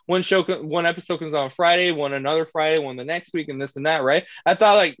one episode comes out on Friday, one another Friday, one the next week, and this and that, right? I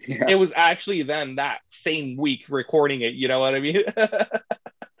thought like it was actually them that same week recording it. You know what I mean?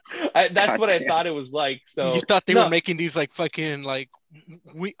 That's what I thought it was like. So you thought they were making these like fucking like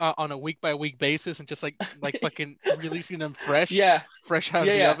on a week by week basis and just like fucking releasing them fresh out of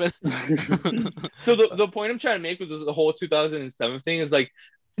the oven. So the point I'm trying to make with this, the whole 2007 thing is like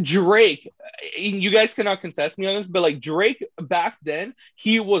Drake, you guys cannot contest me on this, but like Drake back then,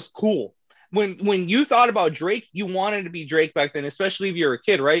 he was cool. When you thought about Drake, you wanted to be Drake back then, especially if you're a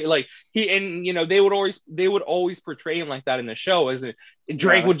kid, right? Like they would always portray him like that in the show, as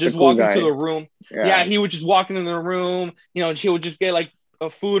Drake would just walk into the room. Yeah, he would just walk into the room. He would just get like a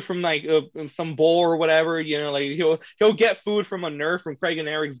food from like some bowl or whatever. Like he'll get food from a Nerf from Craig and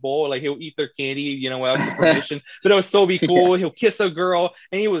Eric's bowl. Like he'll eat their candy, without the permission. But it would still be cool. He'll kiss a girl,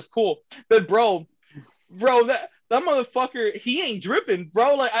 and he was cool. But bro, that motherfucker, he ain't dripping,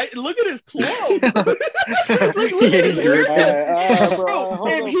 bro. Like, I look at his clothes. Like, He ain't dripping. Bro,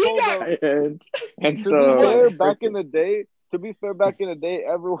 if he got and To be fair, stuff. back in the day,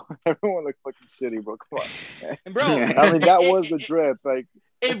 everyone looked fucking shitty, bro. Come on. bro, I mean, that was the drip. Like,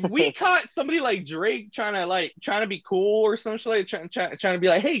 if we caught somebody like Drake trying to be cool or some shit, like trying to be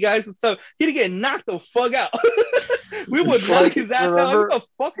like, hey guys, what's up? He'd get knocked the fuck out. We would knock his ass out. What the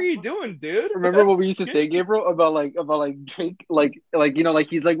fuck are you doing, dude? Remember what we used to say, Gabriel, about Drake, like you know, like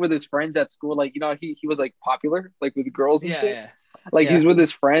he's like with his friends at school, like, you know, he was like popular, like with girls and shit. Yeah. Like he's with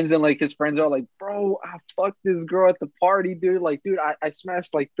his friends, and like his friends are like, bro, I fucked this girl at the party, dude. Like, dude, I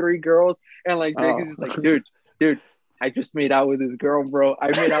smashed like 3 girls, and like Drake is just like, dude, I just made out with this girl, bro. I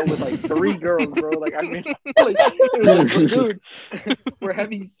made out with like 3 girls, bro. Like, I mean, like, dude, we're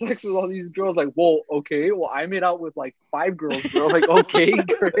having sex with all these girls. Like, whoa, okay. Well, I made out with like 5 girls, bro. Like, okay,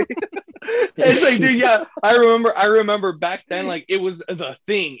 great. It's like, dude, yeah. I remember back then, like, it was the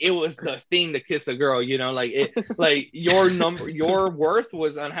thing. It was the thing to kiss a girl, you know, like it, like your worth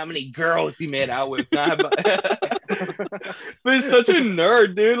was on how many girls you made out with. But it's such a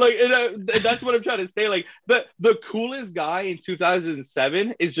nerd, dude. Like, and that's what I'm trying to say. Like, the coolest guy in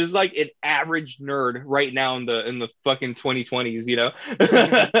 2007 is just like an average nerd right now in the fucking 2020s, you know.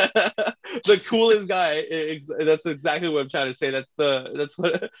 The coolest guy. That's exactly what I'm trying to say. That's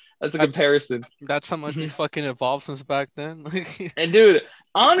a comparison. That's how much we fucking evolved since back then. And dude,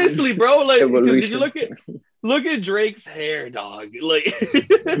 honestly, bro, like, because if you Evolution. look at Drake's hair, dog. Like,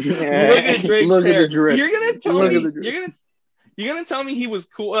 Yeah. look at Drake's Look at hair. the drip. You're gonna tell Look me at the drip. you're gonna tell me he was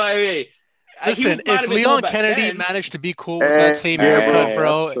cool. I mean, Listen, he might if have been Leon cool back Kennedy then. managed to be cool with that same Hey, haircut, hey,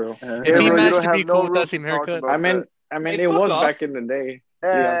 bro. that's true. If he bro, you managed don't to be have cool no with room that to same talk haircut, about I mean, Hey, it fuck was off. back in the day.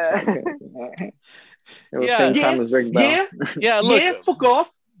 that. It was Yeah. same time as Rick Bell. Yeah, yeah, look, yeah, fuck off.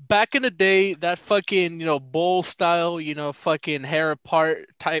 back in the day, that fucking, you know, bowl style, you know, fucking hair apart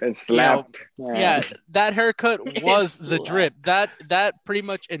type, It you know, slapped. yeah, that haircut was the slapped. drip. That pretty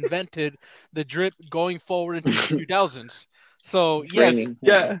much invented the drip going forward into the 2000s. So yes, Training.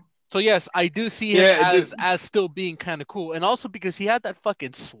 Yeah, so yes, I do see him Yeah, dude. as still being kind of cool, and also because he had that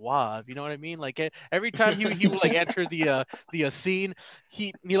fucking suave, you know what I mean? Like every time he would like enter the scene,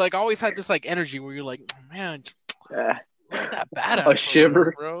 he like always had this like energy where you're like, oh, man, Yeah. look at that badass A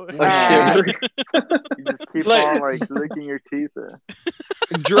shiver. bro. A shiver. You just keep Like- on like licking your teeth.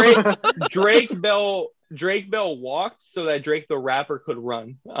 Drake Bell walked so that Drake the rapper could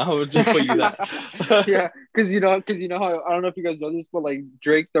run. I would just put you that. Yeah, because you know how, I don't know if you guys know this, but like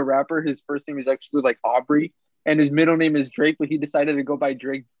Drake the rapper, his first name is actually like Aubrey, and his middle name is Drake, but he decided to go by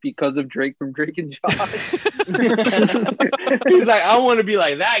Drake because of Drake from Drake and Josh. He's like, I want to be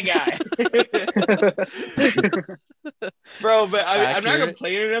like that guy. Bro, but I'm not Accurate.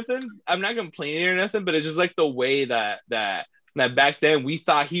 complaining or nothing. I'm not complaining or nothing, but it's just like the way that back then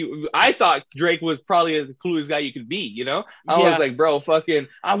I thought Drake was probably the coolest guy you could be, you know? I Yeah. was like, bro, fucking,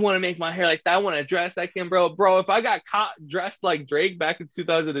 I want to make my hair like that. I want to dress like him, bro. Bro, if I got caught dressed like Drake back in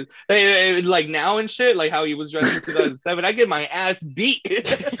 2000, like now and shit, like how he was dressed in 2007, I get my ass beat.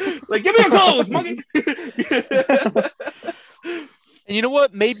 Like, give me your clothes, monkey. And you know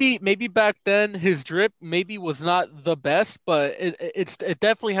what? Maybe back then his drip maybe was not the best, but it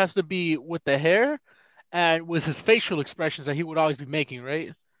definitely has to be with the hair and with his facial expressions that he would always be making,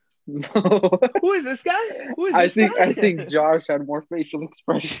 right? Who is this guy? Who is this guy? I think Josh had more facial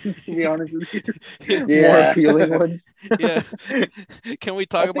expressions, to be honest with you. More Yeah. appealing ones. Yeah. Can we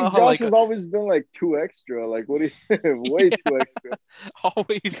talk I think about Josh how like has always been like too extra. Like, what do you? Way too extra.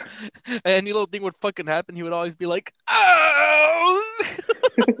 always any little thing would fucking happen, he would always be like, "Oh!"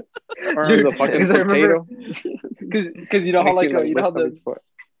 Or Dude, the fucking 'cause I remember- potato. Because you know how like you know how lift up his the foot.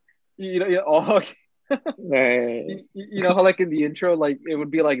 you know yeah, oh, Yeah. you know how like in the intro, like it would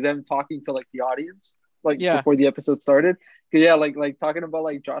be like them talking to like the audience, like Yeah. before the episode started. 'Cause, yeah, like talking about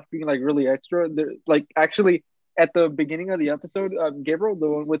like Josh being like really extra. Like actually at the beginning of the episode, Gabriel, the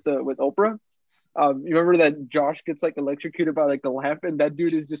one with Oprah, you remember that Josh gets like electrocuted by like the lamp, and that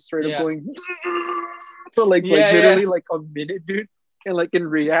dude is just straight up Yeah. going for like Yeah, literally like a minute, dude. And like in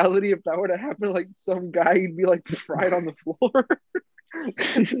reality, if that were to happen, like some guy, he'd be like fried on the floor.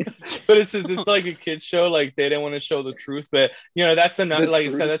 But it's like a kid show. Like they didn't want to show the truth, but you know that's another. The Like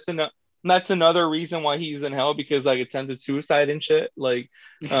truth. I said, that's another reason why he's in hell, because like attempted suicide and shit. Like,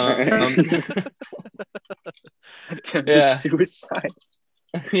 Attempted Yeah. suicide.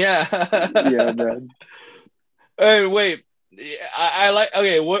 yeah, Yeah, man. Hey, wait. I like.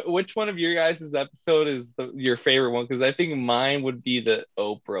 Okay, which one of your guys' episode is your favorite one? Because I think mine would be the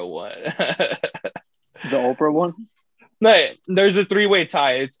Oprah one. The Oprah one. No, there's a three-way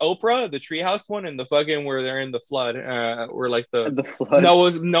tie. It's Oprah, the treehouse one, and the fucking where they're in the flood. Where like The flood.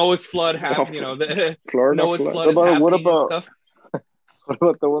 Noah's flood happened. You know, the Florida Noah's flood. flood is What happening about- and stuff. What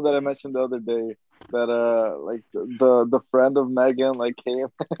about the one that I mentioned the other day? That like the friend of Megan like came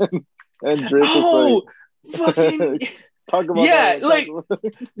and Drake was Fucking talk about yeah, that. like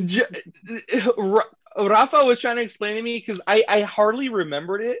Rafa was trying to explain to me because I hardly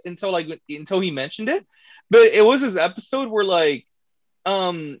remembered it until he mentioned it, but it was this episode where like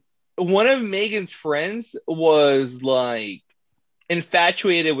one of Megan's friends was like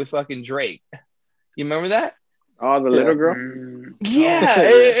infatuated with fucking Drake. You remember that? Oh, the little girl. Yeah,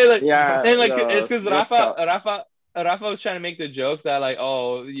 Yeah, and like it's because What's up? Rafa was trying to make the joke that like,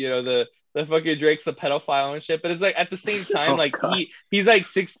 oh, you know, the fucking Drake's a pedophile and shit, but it's like at the same time, Oh, like God. he's like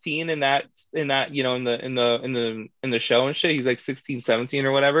 16 in that you know in the show and shit. He's like 16, 17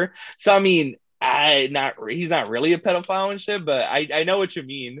 or whatever. So I mean, he's not really a pedophile and shit, but I know what you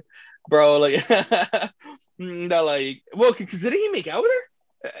mean, bro. Like that, like, well, because didn't he make out with her?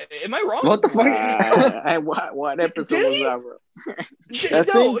 Am I wrong? What the fuck? What episode Did was he? that, bro? I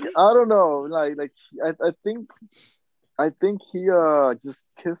think I don't know. Like I think he just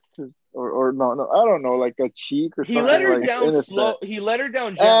kissed his or no I don't know, like a cheek or He something. let her like, down innocent. slow. He let her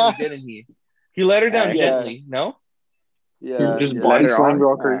down gently, didn't he? He let her down Yeah. gently. No. Yeah, Just yeah. body Later slammed on. her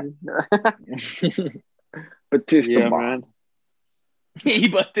all crazy. Batista Yeah, bomb. man. He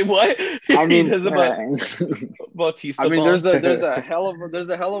but what? I mean, he does about Bautista. I mean, bomb. there's a hell of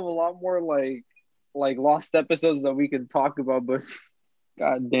a lot more like lost episodes that we can talk about, but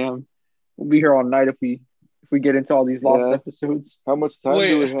god damn, we'll be here all night if we get into all these lost Yeah. episodes. How much time Wait.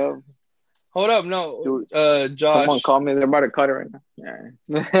 do we have? Hold up, no, Someone Josh. call me. They're about to cut it right now.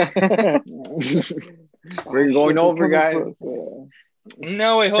 Yeah. We're going over, guys.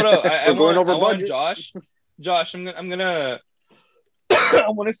 No, wait, hold up. I We're going over want budget. Josh. Josh, I'm gonna I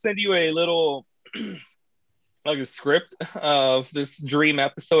want to send you a little like a script of this dream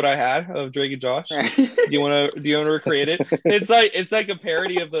episode I had of Drake and Josh. Do you want to recreate it? It's like a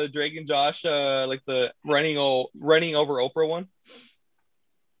parody of the Drake and Josh like the running over Oprah one.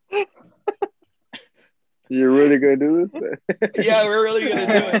 You're really gonna do this? Yeah, we're really gonna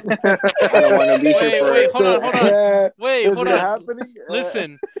do it. I don't want to be Wait, here for wait, it. hold on. Wait, Is hold it on. happening?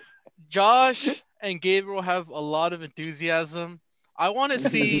 Listen, Josh and Gabriel have a lot of enthusiasm. I want to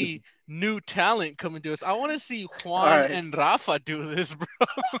see new talent coming to us. I want to see Juan Alright. and Rafa do this, bro.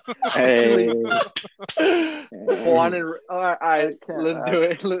 Hey. Juan and all right, let's do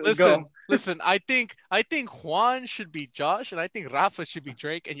it. Let's go. Listen. I think Juan should be Josh, and I think Rafa should be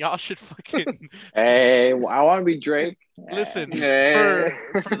Drake, and y'all should fucking Hey, I want to be Drake. listen. Hey.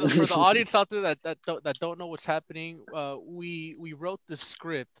 For the audience out there that don't know what's happening, we wrote the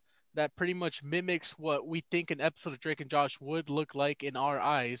script that pretty much mimics what we think an episode of Drake and Josh would look like in our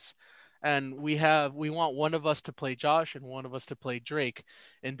eyes. And we want one of us to play Josh and one of us to play Drake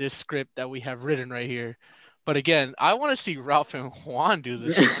in this script that we have written right here. But again, I want to see Ralph and Juan do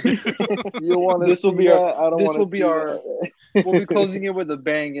this. You want This will be our- This We'll be closing it with a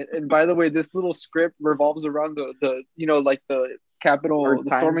bang. And by the way, this little script revolves around the like the Capitol, Hard the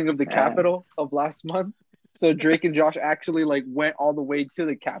times. storming of the Yeah. Capitol of last month. So Drake and Josh actually like went all the way to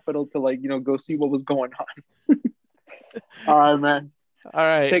the Capitol to like go see what was going on. All right, man, All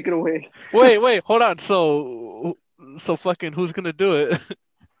right. take it away. Wait, hold on. So fucking who's gonna do it?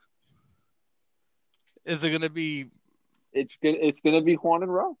 Is it gonna be It's gonna be Juan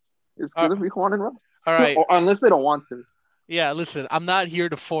and Ralph. It's gonna be Juan and Ralph. all right? Or, unless they don't want to. Yeah, listen, I'm not here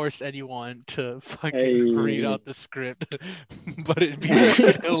to force anyone to fucking Hey. read out the script, but it'd be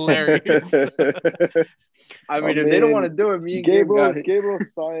hilarious. I mean, I if they don't mean, want to do it, me and Gabe got it.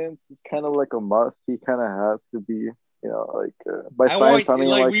 Gabriel's science is kind of like a must. He kind of has to be, like by I science. want I mean,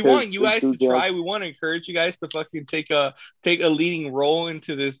 like we his want you guys to enthusiasm. try. We want to encourage you guys to fucking take a leading role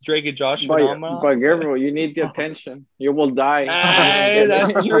into this Drake and Josh But phenomenon. Gabriel, you need the attention. You will die. Ah,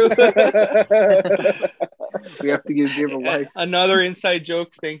 that's true. We have to give Gabriel life. Another inside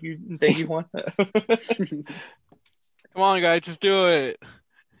joke. Thank you, Juan. Come on, guys, just do it.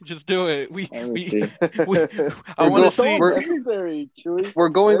 Just do it. Let me see. I want to It's so see. necessary, Chewy. We're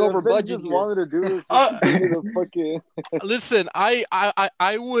going If over they budget just here. wanted to do this. Just give me the fucking. Listen, I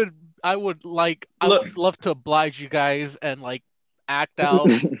would love to oblige you guys and like act out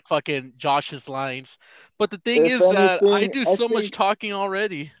fucking Josh's lines, but the thing If is that I anything, do I so much think- talking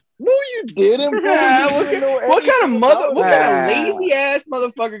already. No, you didn't. Bro. Yeah, You didn't know what kind of anything mother? about What it. kind of lazy ass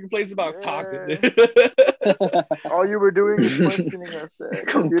motherfucker complains about talking? All you were doing is questioning us.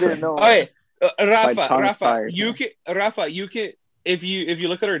 You didn't know. All right, My tongue's Rafa, tired, you can if you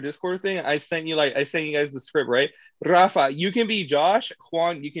look at our Discord thing, I sent you guys the script, right? Rafa, you can be Josh.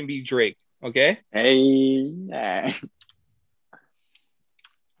 Juan, you can be Drake. Okay. Hey.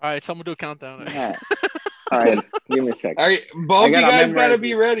 All right, someone do a countdown. All right, give me a second. All right, both you guys gotta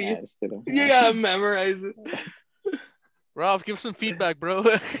be ready. Yeah, you gotta memorize it. Ralph, give some feedback, bro.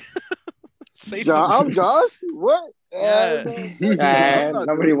 Say I'm Josh. What? Yeah.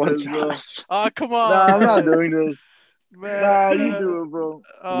 Nobody wants bro. Josh. Oh, come on. Nah, I'm not doing this. Man. Nah, you do it, bro.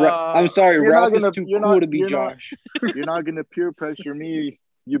 I'm sorry, You're Ralph not is gonna- too you're cool not- to be you're not- Josh. You're not gonna peer pressure me,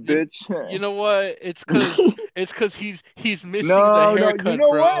 you bitch. You know what? It's cause he's missing No, the no, haircut, you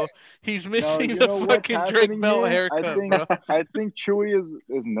know bro. what? He's No, missing you the know what's fucking Drake happening Bell here? haircut, bro. I think Chewy is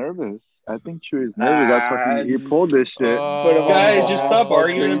nervous. I think Chewy is nervous. That's why he pulled this shit. Oh, Guys, just stop Oh,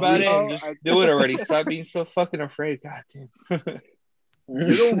 arguing about crazy. it and just do it already. Stop being so fucking afraid. God damn.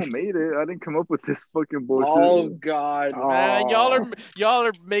 You're the one who made it. I didn't come up with this fucking bullshit. Oh God, man, y'all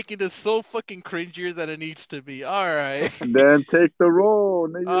are making this so fucking cringier than it needs to be. All right. Then take the role,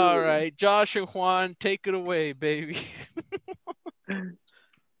 nigga. All right, Josh and Juan, take it away, baby. All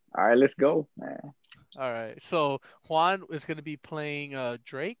right, let's go. All right. So Juan is going to be playing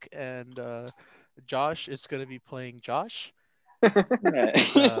Drake, and Josh is going to be playing Josh. Perfect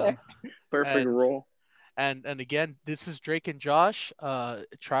and- role. And again, this is Drake and Josh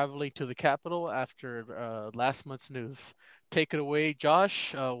traveling to the capital after last month's news. Take it away,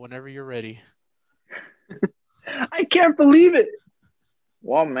 Josh, whenever you're ready. I can't believe it.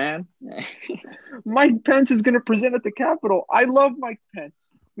 Well, man. Mike Pence is going to present at the Capitol. I love Mike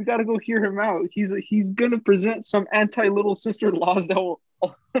Pence. We got to go hear him out. He's going to present some anti-little sister laws that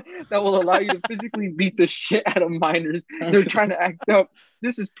will allow you to physically beat the shit out of minors. They're trying to act up.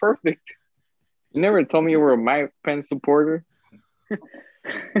 This is perfect. You never told me you were a Mike Pence supporter.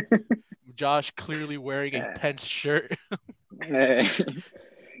 Josh clearly wearing a Pence shirt.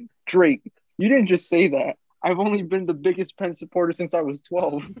 Drake, you didn't just say that. I've only been the biggest Pence supporter since I was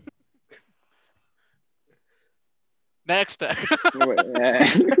 12. Next. Oh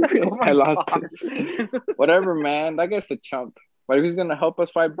I lost this. Whatever, man. That guy's a chump. But if he's going to help us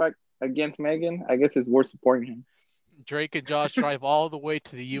fight back against Megan, I guess it's worth supporting him. Drake and Josh drive all the way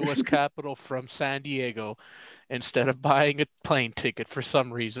to the U.S. Capitol from San Diego instead of buying a plane ticket for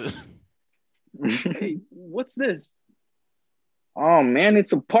some reason. Hey, what's this? Oh, man,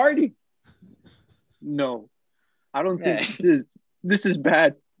 it's a party. No, I don't think this is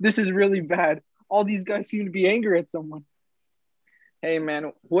bad. This is really bad. All these guys seem to be angry at someone. Hey,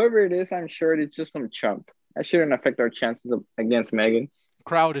 man, whoever it is, I'm sure it's just some chump. That shouldn't affect our chances against Megan.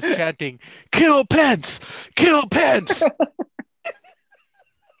 Crowd is chanting, "Kill Pence! Kill Pence!"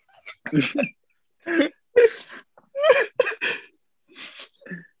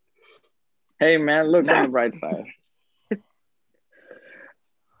 Hey, man, look on the bright side.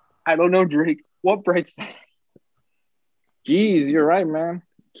 I don't know, Drake. What bright side? Jeez, you're right, man.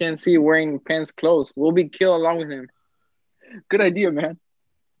 Can't see you wearing Pence clothes. We'll be killed along with him. Good idea, man.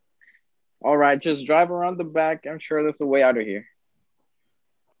 All right, just drive around the back. I'm sure there's a way out of here.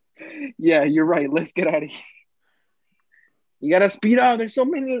 Yeah, you're right. Let's get out of here. You gotta speed up. There's so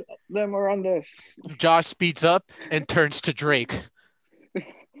many of them around us. Josh speeds up and turns to Drake.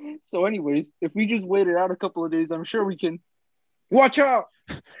 So, anyways, if we just wait it out a couple of days, I'm sure we can. Watch out!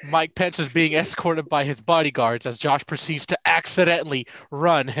 Mike Pence is being escorted by his bodyguards as Josh proceeds to accidentally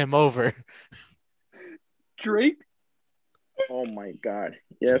run him over. Drake, Oh my God.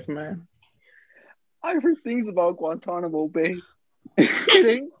 Yes, man. I've heard things about Guantanamo Bay. It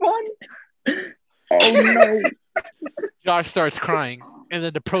ain't fun. Oh no. Josh starts crying, and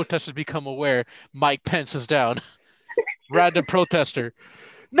then the protesters become aware Mike Pence is down. Random protester.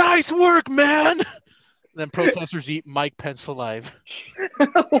 Nice work, man! Then protesters eat Mike Pence alive.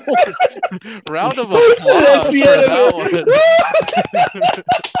 Round of applause for that one.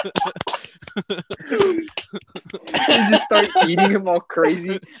 They just start eating him all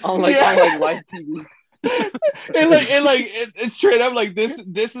crazy on live TV. It's straight up like this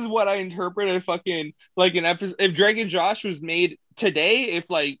is what I interpret a fucking like an episode. If Drake and Josh was made today, if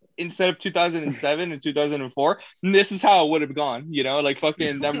like instead of 2007 and 2004, this is how it would have gone, you know, like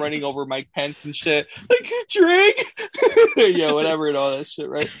fucking them running over Mike Pence and shit, like Drake. Yeah, whatever and all that shit,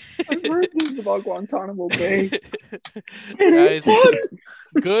 right? I've heard things about Guantanamo Bay. Guys,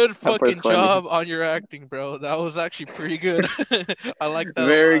 good fucking funny. job on your acting, bro. That was actually pretty good. I like that.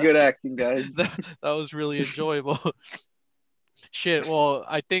 Very good acting, guys. That was really enjoyable. Shit. Well,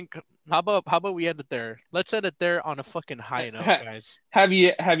 I think how about we end it there? Let's end it there on a fucking high note, guys. Have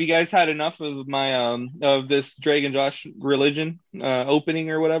you guys had enough of my of this Drake and Josh religion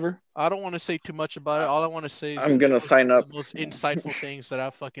opening or whatever? I don't want to say too much about it. All I want to say is I'm gonna those sign are up. the most insightful things that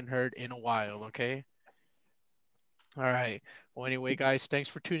I've fucking heard in a while. Okay. All right. Well, anyway, guys, thanks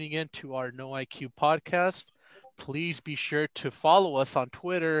for tuning in to our No IQ podcast. Please be sure to follow us on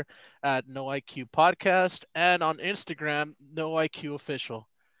Twitter at No IQ Podcast and on Instagram, No IQ Official.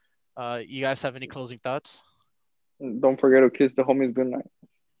 You guys have any closing thoughts? Don't forget to kiss the homies goodnight.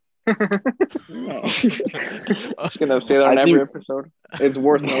 Just gonna say that on every episode. It's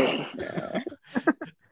worth noting.